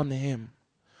upon him,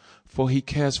 for he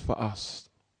cares for us.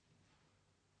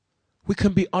 We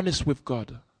can be honest with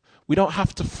God. We don't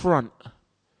have to front.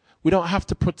 We don't have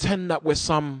to pretend that we're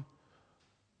some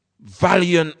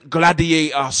valiant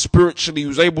gladiator spiritually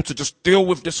who's able to just deal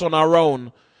with this on our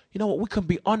own. You know what? We can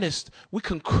be honest. We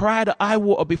can cry the eye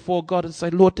water before God and say,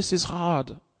 Lord, this is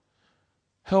hard.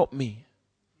 Help me.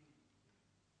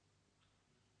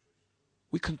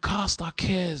 We can cast our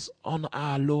cares on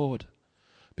our Lord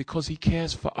because he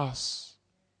cares for us.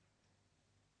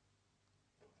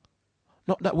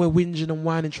 Not that we're whinging and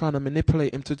whining, trying to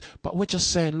manipulate him, but we're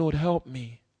just saying, Lord, help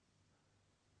me.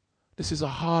 This is a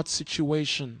hard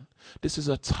situation. This is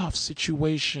a tough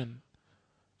situation.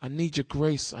 I need your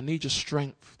grace. I need your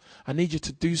strength. I need you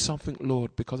to do something,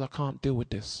 Lord, because I can't deal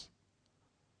with this.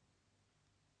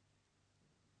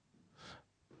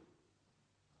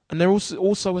 And there's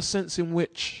also a sense in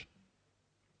which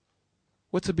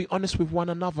we're to be honest with one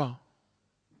another.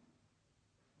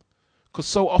 Because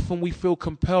so often we feel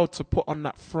compelled to put on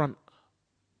that front.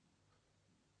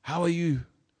 How are you?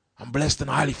 I'm blessed and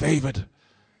highly favored.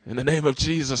 In the name of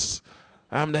Jesus.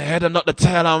 I'm the head and not the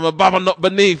tail. I'm above and not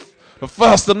beneath. The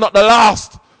first and not the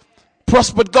last.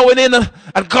 Prospered going in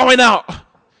and going out.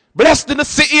 Blessed in the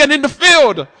city and in the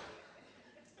field.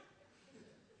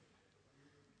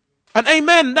 And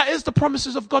amen, that is the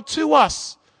promises of God to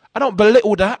us. I don't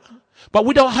belittle that. But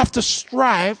we don't have to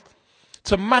strive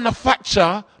to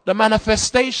manufacture the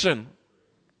manifestation.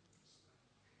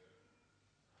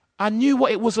 I knew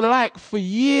what it was like for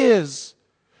years,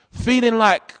 feeling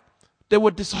like there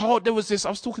was this, I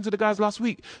was talking to the guys last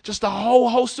week, just a whole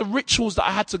host of rituals that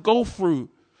I had to go through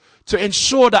to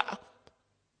ensure that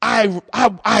I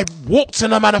walked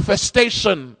in a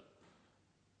manifestation.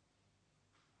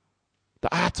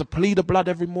 That I had to plead the blood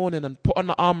every morning and put on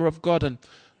the armor of God, and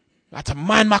I had to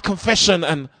mind my confession,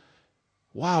 and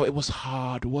wow, it was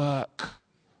hard work.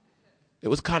 It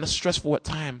was kind of stressful at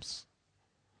times.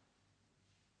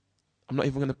 I'm not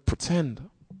even going to pretend.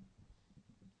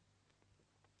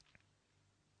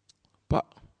 But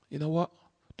you know what?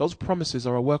 Those promises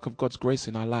are a work of God's grace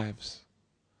in our lives.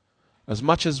 As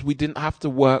much as we didn't have to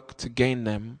work to gain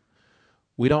them,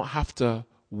 we don't have to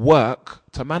work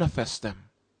to manifest them,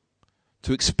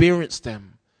 to experience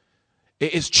them.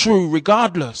 It is true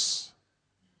regardless.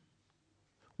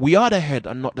 We are the head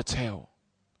and not the tail.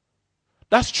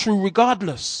 That's true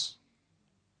regardless.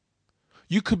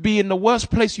 You could be in the worst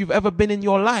place you've ever been in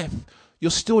your life.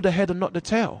 You're still the head and not the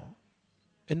tail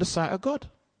in the sight of God.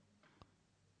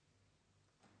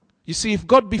 You see, if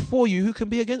God be for you, who can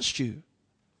be against you?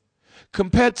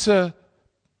 Compared to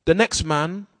the next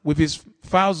man with his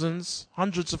thousands,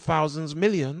 hundreds of thousands,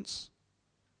 millions,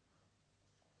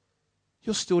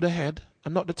 you're still the head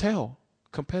and not the tail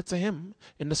compared to him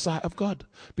in the sight of God,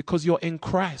 because you're in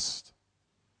Christ.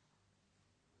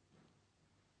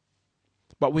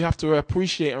 But we have to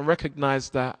appreciate and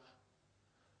recognize that,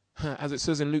 as it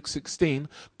says in Luke 16,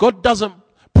 God doesn't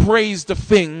praise the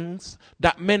things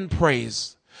that men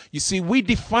praise. You see, we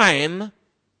define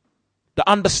the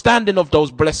understanding of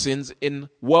those blessings in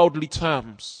worldly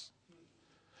terms.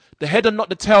 The head and not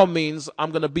the tail means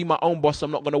I'm going to be my own boss. I'm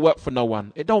not going to work for no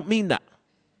one. It don't mean that.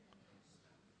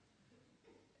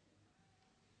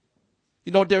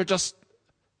 You know,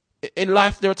 in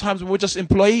life, there are times when we're just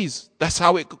employees. That's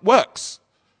how it works.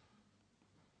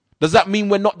 Does that mean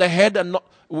we're not the head and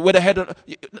we're the head? Of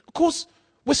course,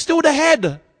 we're still the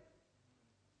head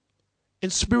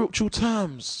in spiritual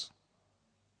terms.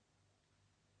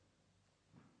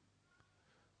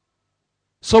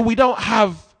 So we don't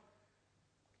have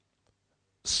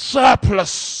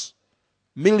surplus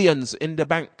millions in the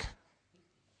bank.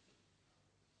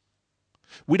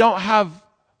 We don't have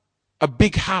a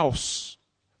big house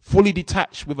fully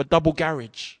detached with a double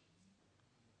garage.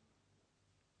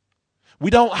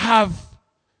 We don't have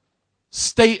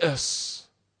status.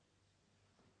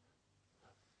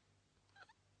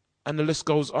 And the list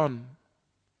goes on.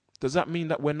 Does that mean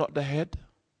that we're not the head?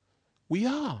 We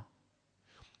are.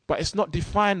 But it's not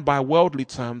defined by worldly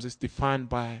terms. It's defined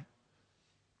by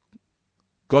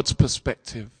God's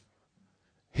perspective,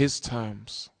 His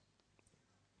terms.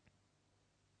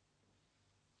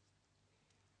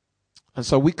 And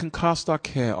so we can cast our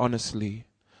care honestly,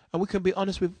 and we can be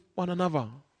honest with one another.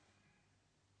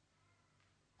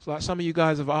 So like some of you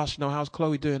guys have asked, how's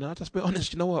Chloe doing? I'll just be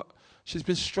honest, you know what? She's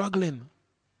been struggling.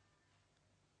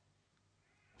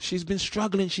 She's been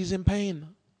struggling. She's in pain.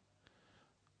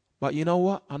 But you know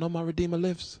what? I know my Redeemer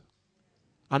lives.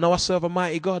 I know I serve a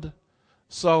mighty God.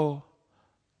 So,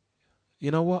 you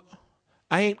know what?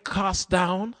 I ain't cast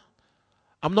down.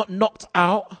 I'm not knocked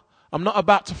out. I'm not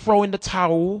about to throw in the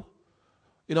towel.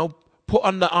 Put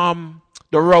on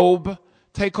the robe,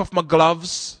 take off my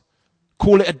gloves,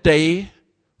 call it a day,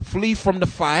 flee from the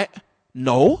fight.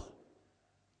 No.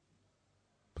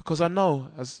 Because I know,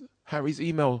 as Harry's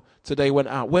email today went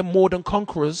out, we're more than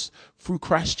conquerors through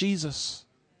Christ Jesus.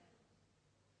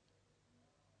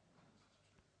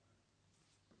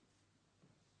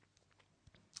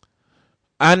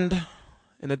 And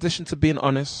in addition to being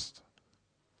honest,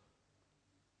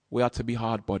 we are to be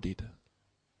hard-bodied.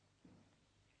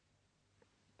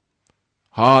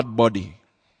 Hard body.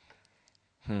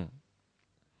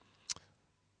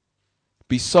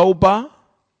 Be sober.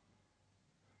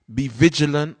 Be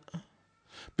vigilant.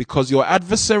 Because your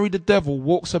adversary, the devil,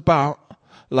 walks about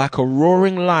like a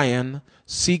roaring lion,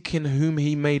 seeking whom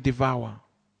he may devour.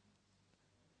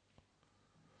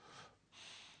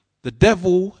 The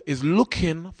devil is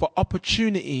looking for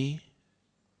opportunity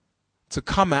to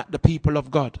come at the people of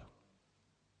God.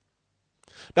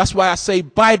 That's why I say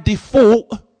by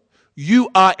default, you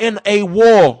are in a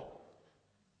war.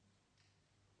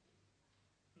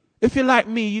 If you're like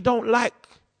me, you don't like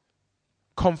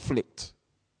conflict.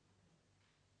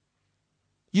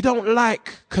 You don't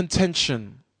like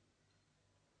contention.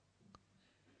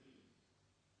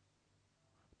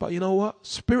 But you know what?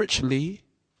 Spiritually,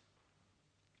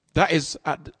 that is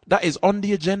on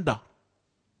the agenda.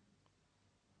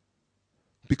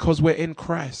 Because we're in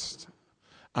Christ.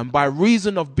 And by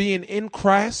reason of being in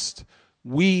Christ,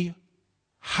 we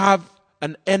have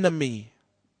an enemy,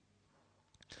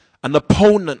 an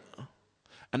opponent,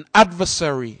 an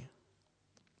adversary.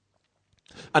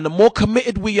 And the more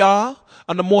committed we are,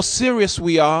 and the more serious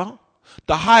we are,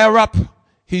 the higher up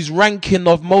his ranking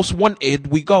of most wanted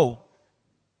we go.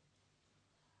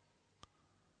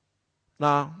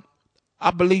 Now,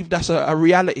 I believe that's a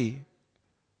reality.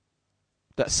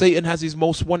 That Satan has his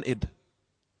most wanted.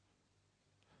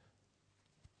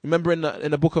 Remember in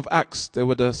the book of Acts, there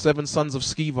were the 7 sons of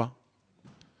Sceva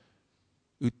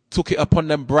who took it upon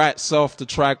them bright self to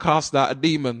try and cast out a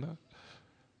demon.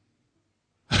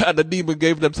 And the demon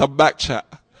gave them some back chat.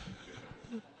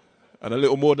 And a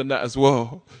little more than that as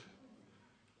well.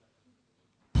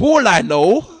 Paul I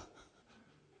know.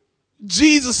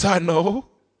 Jesus I know.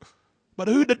 But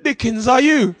who the dickens are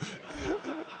you?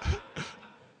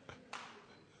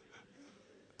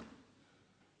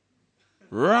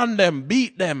 Run them,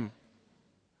 beat them.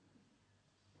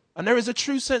 And there is a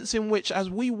true sense in which as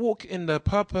we walk in the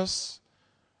purpose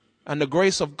and the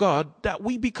grace of God, that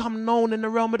we become known in the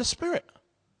realm of the Spirit.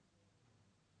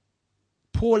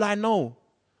 Paul I know.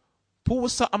 Paul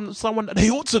was someone that they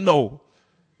ought to know.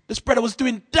 This brother was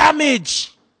doing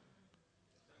damage.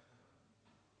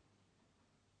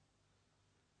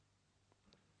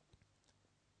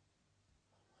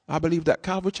 I believe that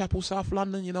Calvary Chapel, South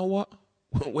London, you know what?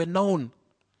 We're known.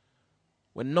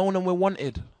 We're known and we're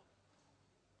wanted.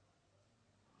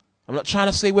 I'm not trying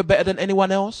to say we're better than anyone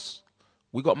else.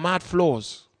 We got mad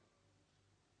flaws.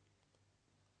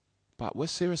 But we're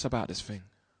serious about this thing.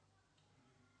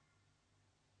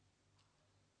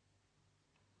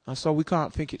 And so we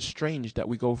can't think it's strange that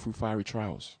we go through fiery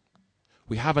trials.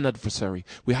 We have an adversary.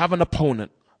 We have an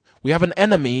opponent. We have an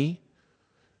enemy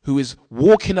who is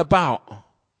walking about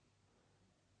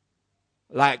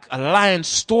like a lion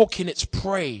stalking its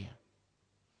prey.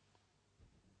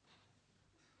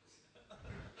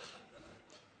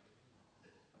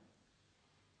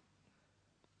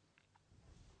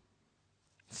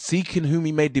 Seeking whom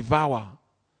he may devour.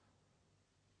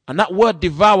 And that word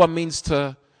devour means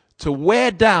to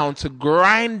wear down, to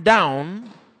grind down,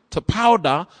 to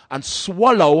powder and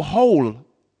swallow whole.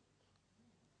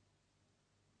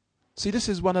 See, this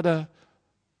is one of the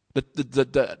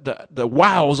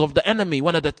wiles of the enemy,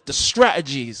 one of the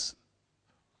strategies.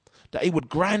 That he would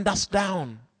grind us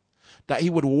down, that he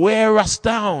would wear us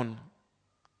down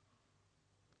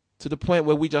to the point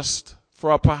where we just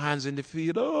throw up our hands in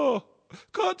defeat. Oh,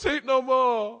 can't take no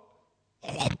more.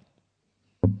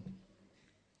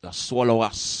 They'll swallow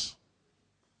us.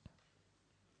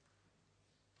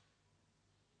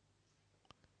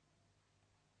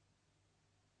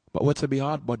 But we're to be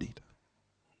hard-bodied.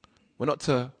 We're not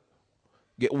to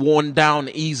get worn down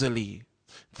easily.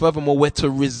 Furthermore, we're to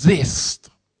resist.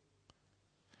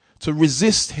 To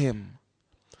resist him.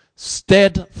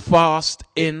 Steadfast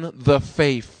in the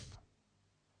faith.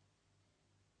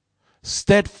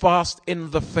 Steadfast in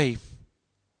the faith.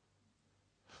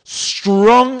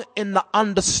 Strong in the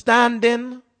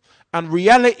understanding and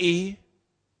reality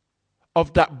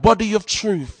of that body of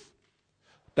truth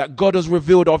that God has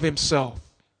revealed of himself.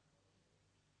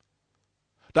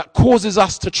 That causes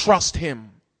us to trust him.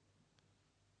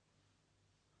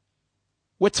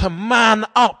 We're to man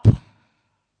up.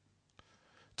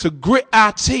 To grit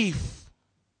our teeth.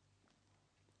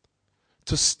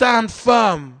 To stand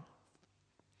firm.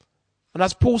 And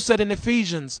as Paul said in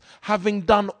Ephesians, having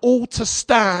done all to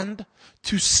stand.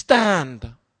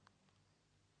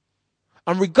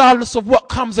 And regardless of what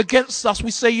comes against us,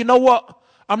 we say, you know what?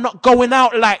 I'm not going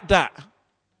out like that.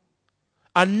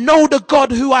 I know the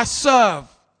God who I serve.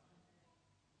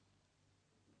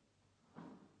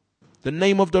 The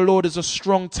name of the Lord is a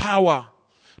strong tower.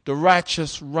 The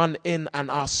righteous run in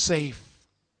and are safe.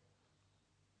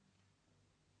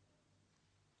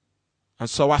 And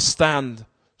so I stand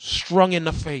strong in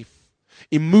the faith,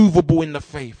 immovable in the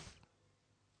faith.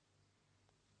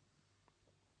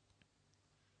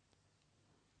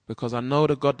 Because I know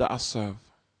the God that I serve.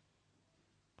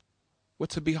 We're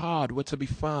to be hard, we're to be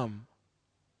firm.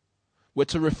 We're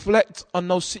to reflect on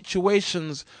those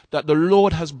situations that the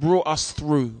Lord has brought us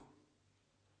through.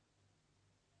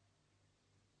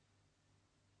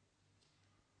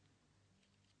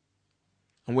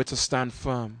 And we're to stand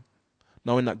firm,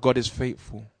 knowing that God is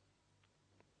faithful.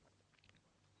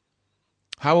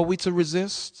 How are we to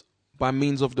resist? By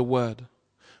means of the word.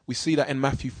 We see that in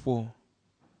Matthew 4.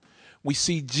 We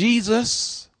see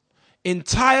Jesus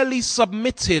entirely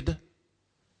submitted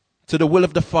to the will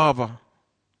of the Father.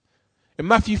 In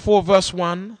Matthew 4 verse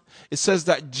 1, it says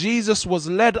that Jesus was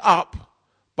led up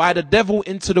by the devil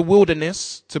into the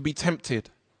wilderness to be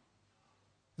tempted.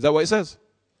 Is that what it says?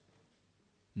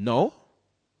 No.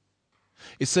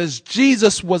 It says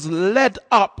Jesus was led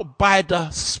up by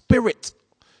the Spirit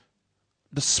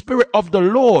of the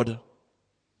Lord,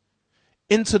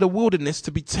 into the wilderness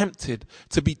to be tempted,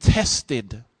 to be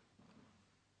tested,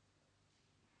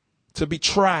 to be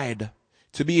tried,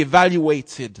 to be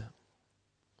evaluated.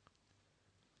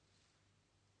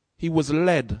 He was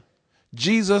led.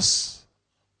 Jesus,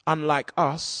 unlike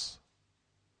us,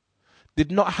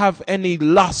 did not have any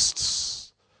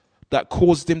lusts that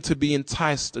caused him to be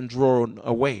enticed and drawn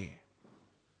away.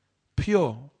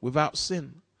 Pure, without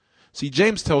sin. See,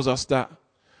 James tells us that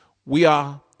we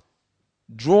are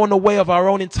drawn away of our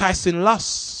own enticing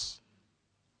lusts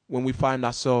when we find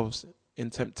ourselves in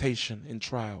temptation, in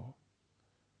trial.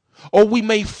 Or we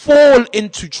may fall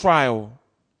into trial,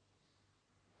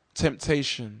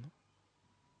 temptation.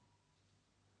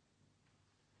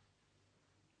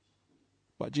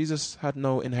 But Jesus had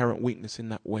no inherent weakness in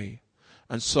that way.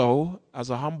 And so, as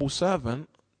a humble servant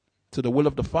to the will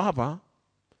of the Father,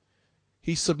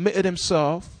 he submitted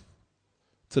himself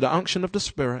to the unction of the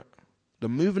Spirit, the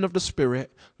moving of the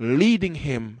Spirit, leading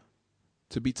him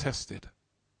to be tested.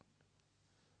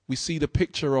 We see the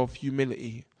picture of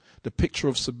humility, the picture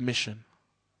of submission.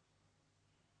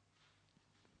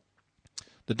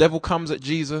 The devil comes at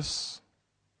Jesus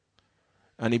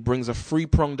and he brings a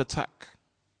three-pronged attack.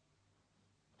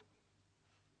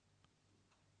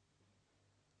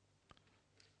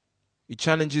 He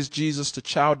challenges Jesus to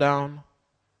chow down,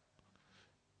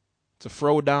 to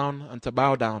throw down, and to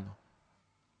bow down.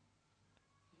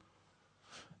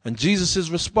 And Jesus'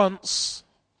 response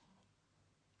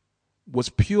was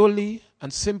purely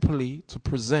and simply to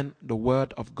present the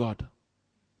word of God.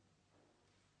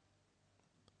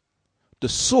 the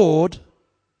sword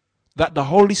that the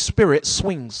Holy Spirit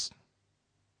swings.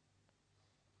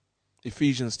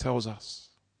 Ephesians tells us.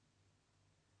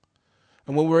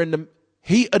 And when we're in the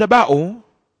heat of the battle,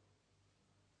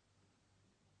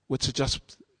 we're to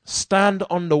just stand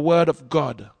on the word of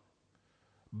God.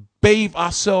 Bathe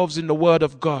ourselves in the word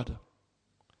of God.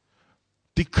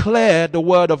 Declare the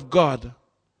word of God,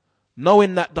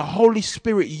 knowing that the Holy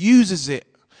Spirit uses it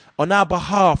on our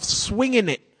behalf, swinging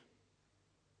it.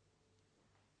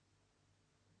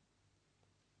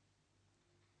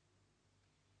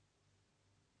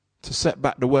 To set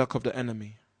back the work of the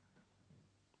enemy.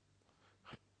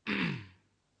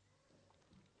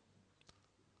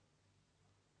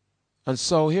 And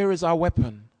so here is our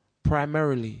weapon,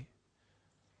 primarily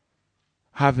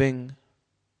having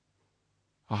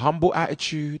a humble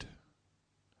attitude,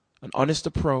 an honest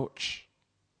approach.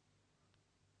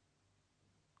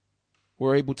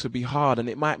 We're able to be hard, and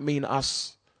it might mean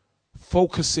us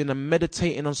focusing and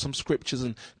meditating on some scriptures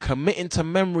and committing to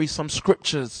memory some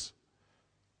scriptures.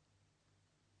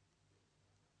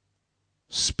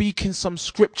 Speaking some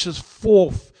scriptures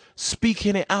forth,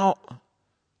 speaking it out.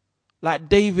 Like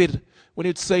David, when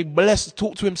he'd say,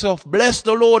 talk to himself, bless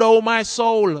the Lord, O my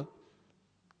soul.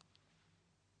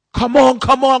 Come on,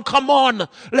 come on, come on.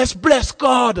 Let's bless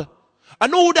God.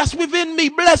 And all that's within me,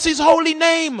 bless his holy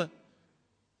name. And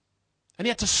he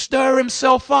had to stir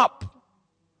himself up.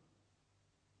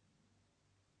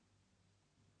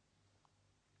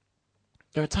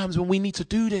 There are times when we need to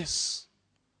do this.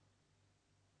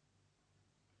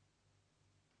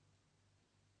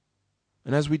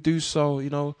 And as we do so,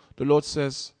 the Lord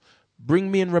says,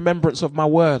 bring me in remembrance of my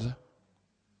word.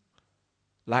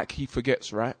 Like he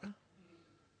forgets, right?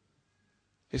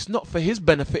 It's not for his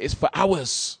benefit, it's for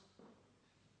ours.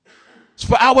 It's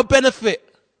for our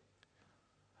benefit.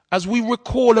 As we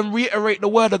recall and reiterate the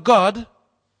word of God,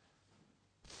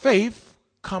 faith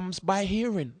comes by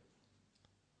hearing.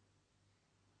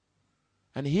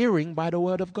 And hearing by the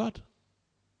word of God.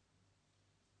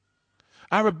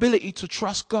 Our ability to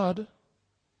trust God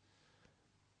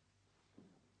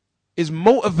is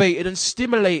motivated and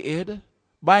stimulated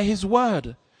by his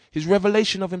word, his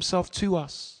revelation of himself to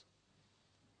us.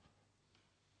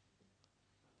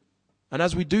 And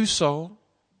as we do so,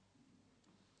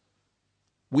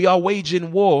 we are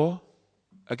waging war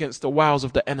against the wiles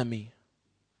of the enemy.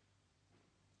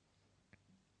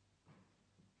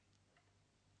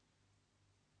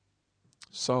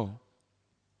 So,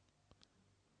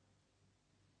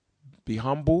 be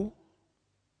humble,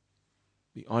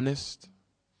 be honest,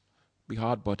 be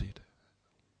hard-bodied.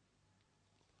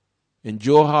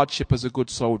 Endure hardship as a good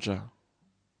soldier,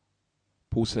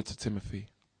 Paul said to Timothy.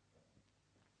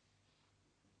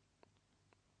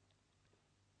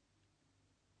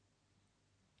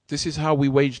 This is how we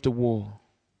wage the war.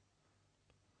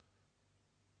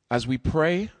 As we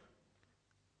pray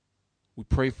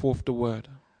forth the word.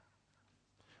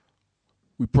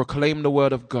 We proclaim the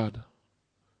word of God.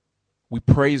 We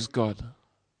praise God.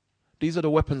 These are the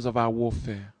weapons of our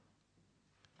warfare.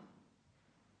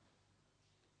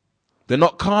 They're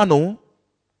not carnal.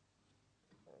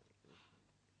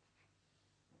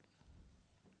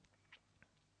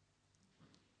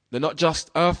 They're not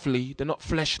just earthly. They're not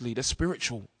fleshly. They're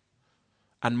spiritual.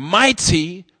 And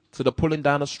mighty to the pulling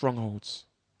down of strongholds.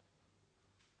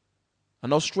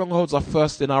 And those strongholds are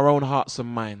first in our own hearts and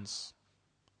minds.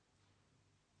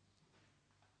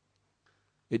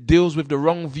 It deals with the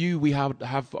wrong view we have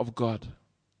of God.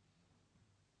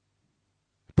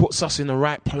 It puts us in the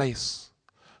right place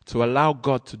to allow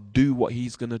God to do what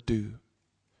he's going to do.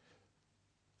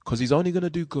 Because he's only going to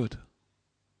do good.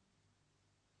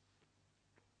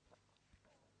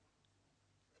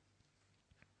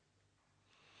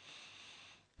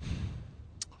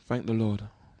 Thank the Lord.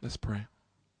 Let's pray.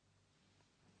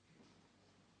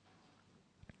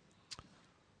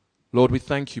 Lord, we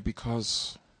thank you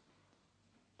because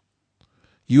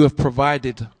you have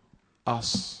provided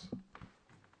us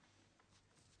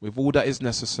with all that is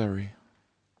necessary.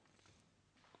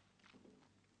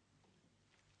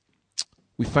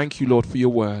 We thank you, Lord, for your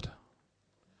word,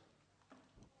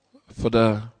 for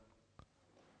the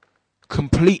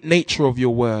complete nature of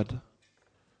your word.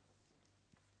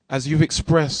 As you've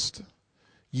expressed,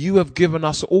 you have given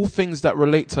us all things that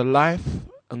relate to life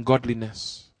and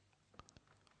godliness.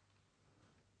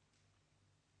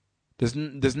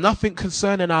 There's nothing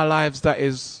concerning our lives that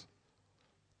is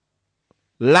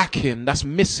lacking, that's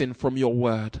missing from your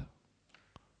word.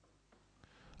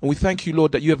 And we thank you,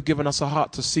 Lord, that you have given us a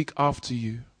heart to seek after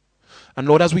you. And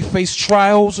Lord, as we face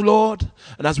trials, Lord,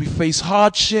 and as we face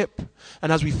hardship,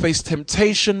 and as we face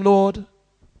temptation, Lord,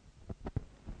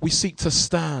 we seek to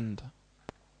stand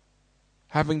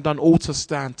Having done all to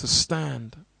stand, to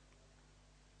stand.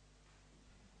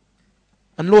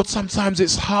 And Lord, sometimes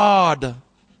it's hard.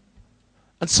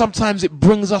 And sometimes it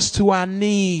brings us to our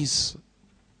knees.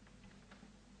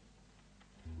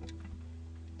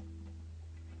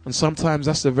 And sometimes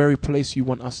that's the very place you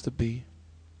want us to be.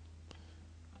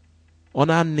 On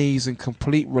our knees in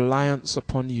complete reliance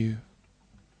upon you.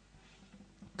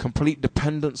 Complete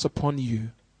dependence upon you.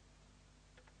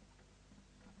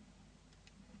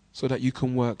 So that you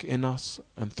can work in us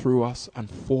and through us and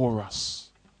for us.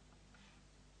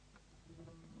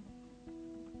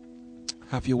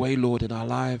 Have your way, Lord, in our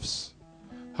lives.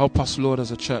 Help us, Lord,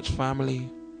 as a church family.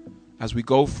 As we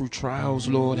go through trials,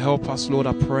 Lord, help us, Lord,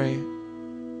 I pray.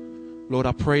 Lord,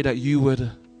 I pray that you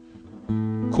would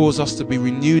cause us to be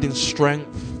renewed in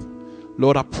strength.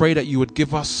 Lord, I pray that you would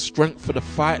give us strength for the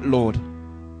fight, Lord.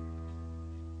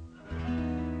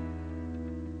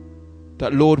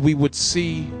 That, Lord, we would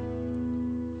see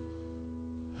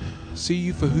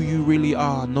you for who you really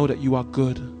are. Know that you are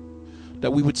good.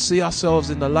 That we would see ourselves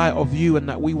in the light of you, and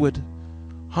that we would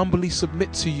humbly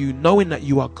submit to you, knowing that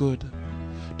you are good.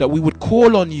 That we would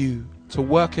call on you to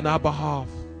work in our behalf.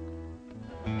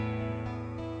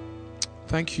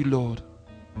 Thank you, Lord.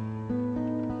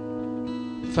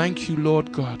 Thank you,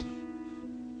 Lord God,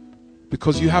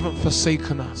 because you haven't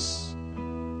forsaken us.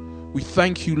 We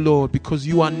thank you, Lord, because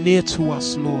you are near to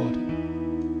us, Lord.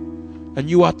 And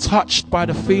you are touched by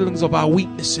the feelings of our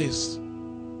weaknesses.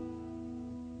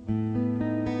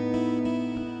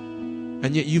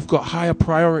 And yet you've got higher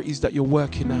priorities that you're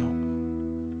working out.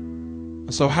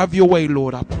 And so have your way,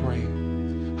 Lord, I pray.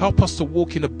 Help us to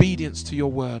walk in obedience to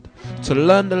your word. To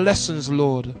learn the lessons,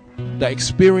 Lord, that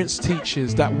experience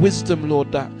teaches. That wisdom,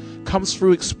 Lord, that comes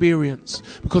through experience.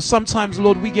 Because sometimes,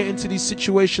 Lord, we get into these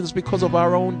situations because of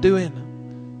our own doing.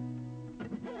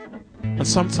 And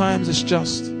sometimes it's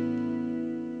just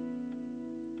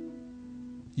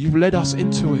you've led us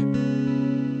into it.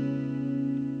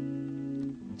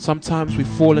 Sometimes we've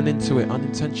fallen into it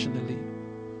unintentionally.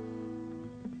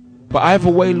 But either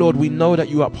way, Lord, we know that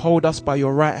you uphold us by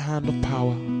your right hand of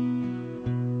power.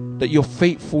 That you're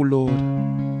faithful, Lord.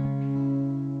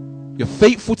 You're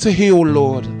faithful to heal,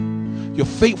 Lord. You're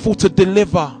faithful to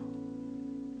deliver.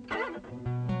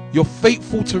 You're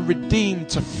faithful to redeem,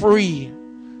 to free.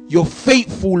 You're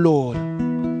faithful, Lord.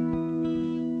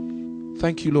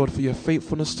 Thank you, Lord, for your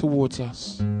faithfulness towards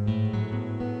us.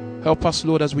 Help us,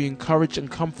 Lord, as we encourage and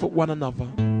comfort one another.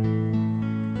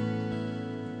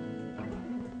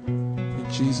 In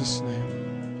Jesus'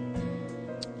 name.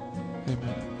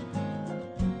 Amen.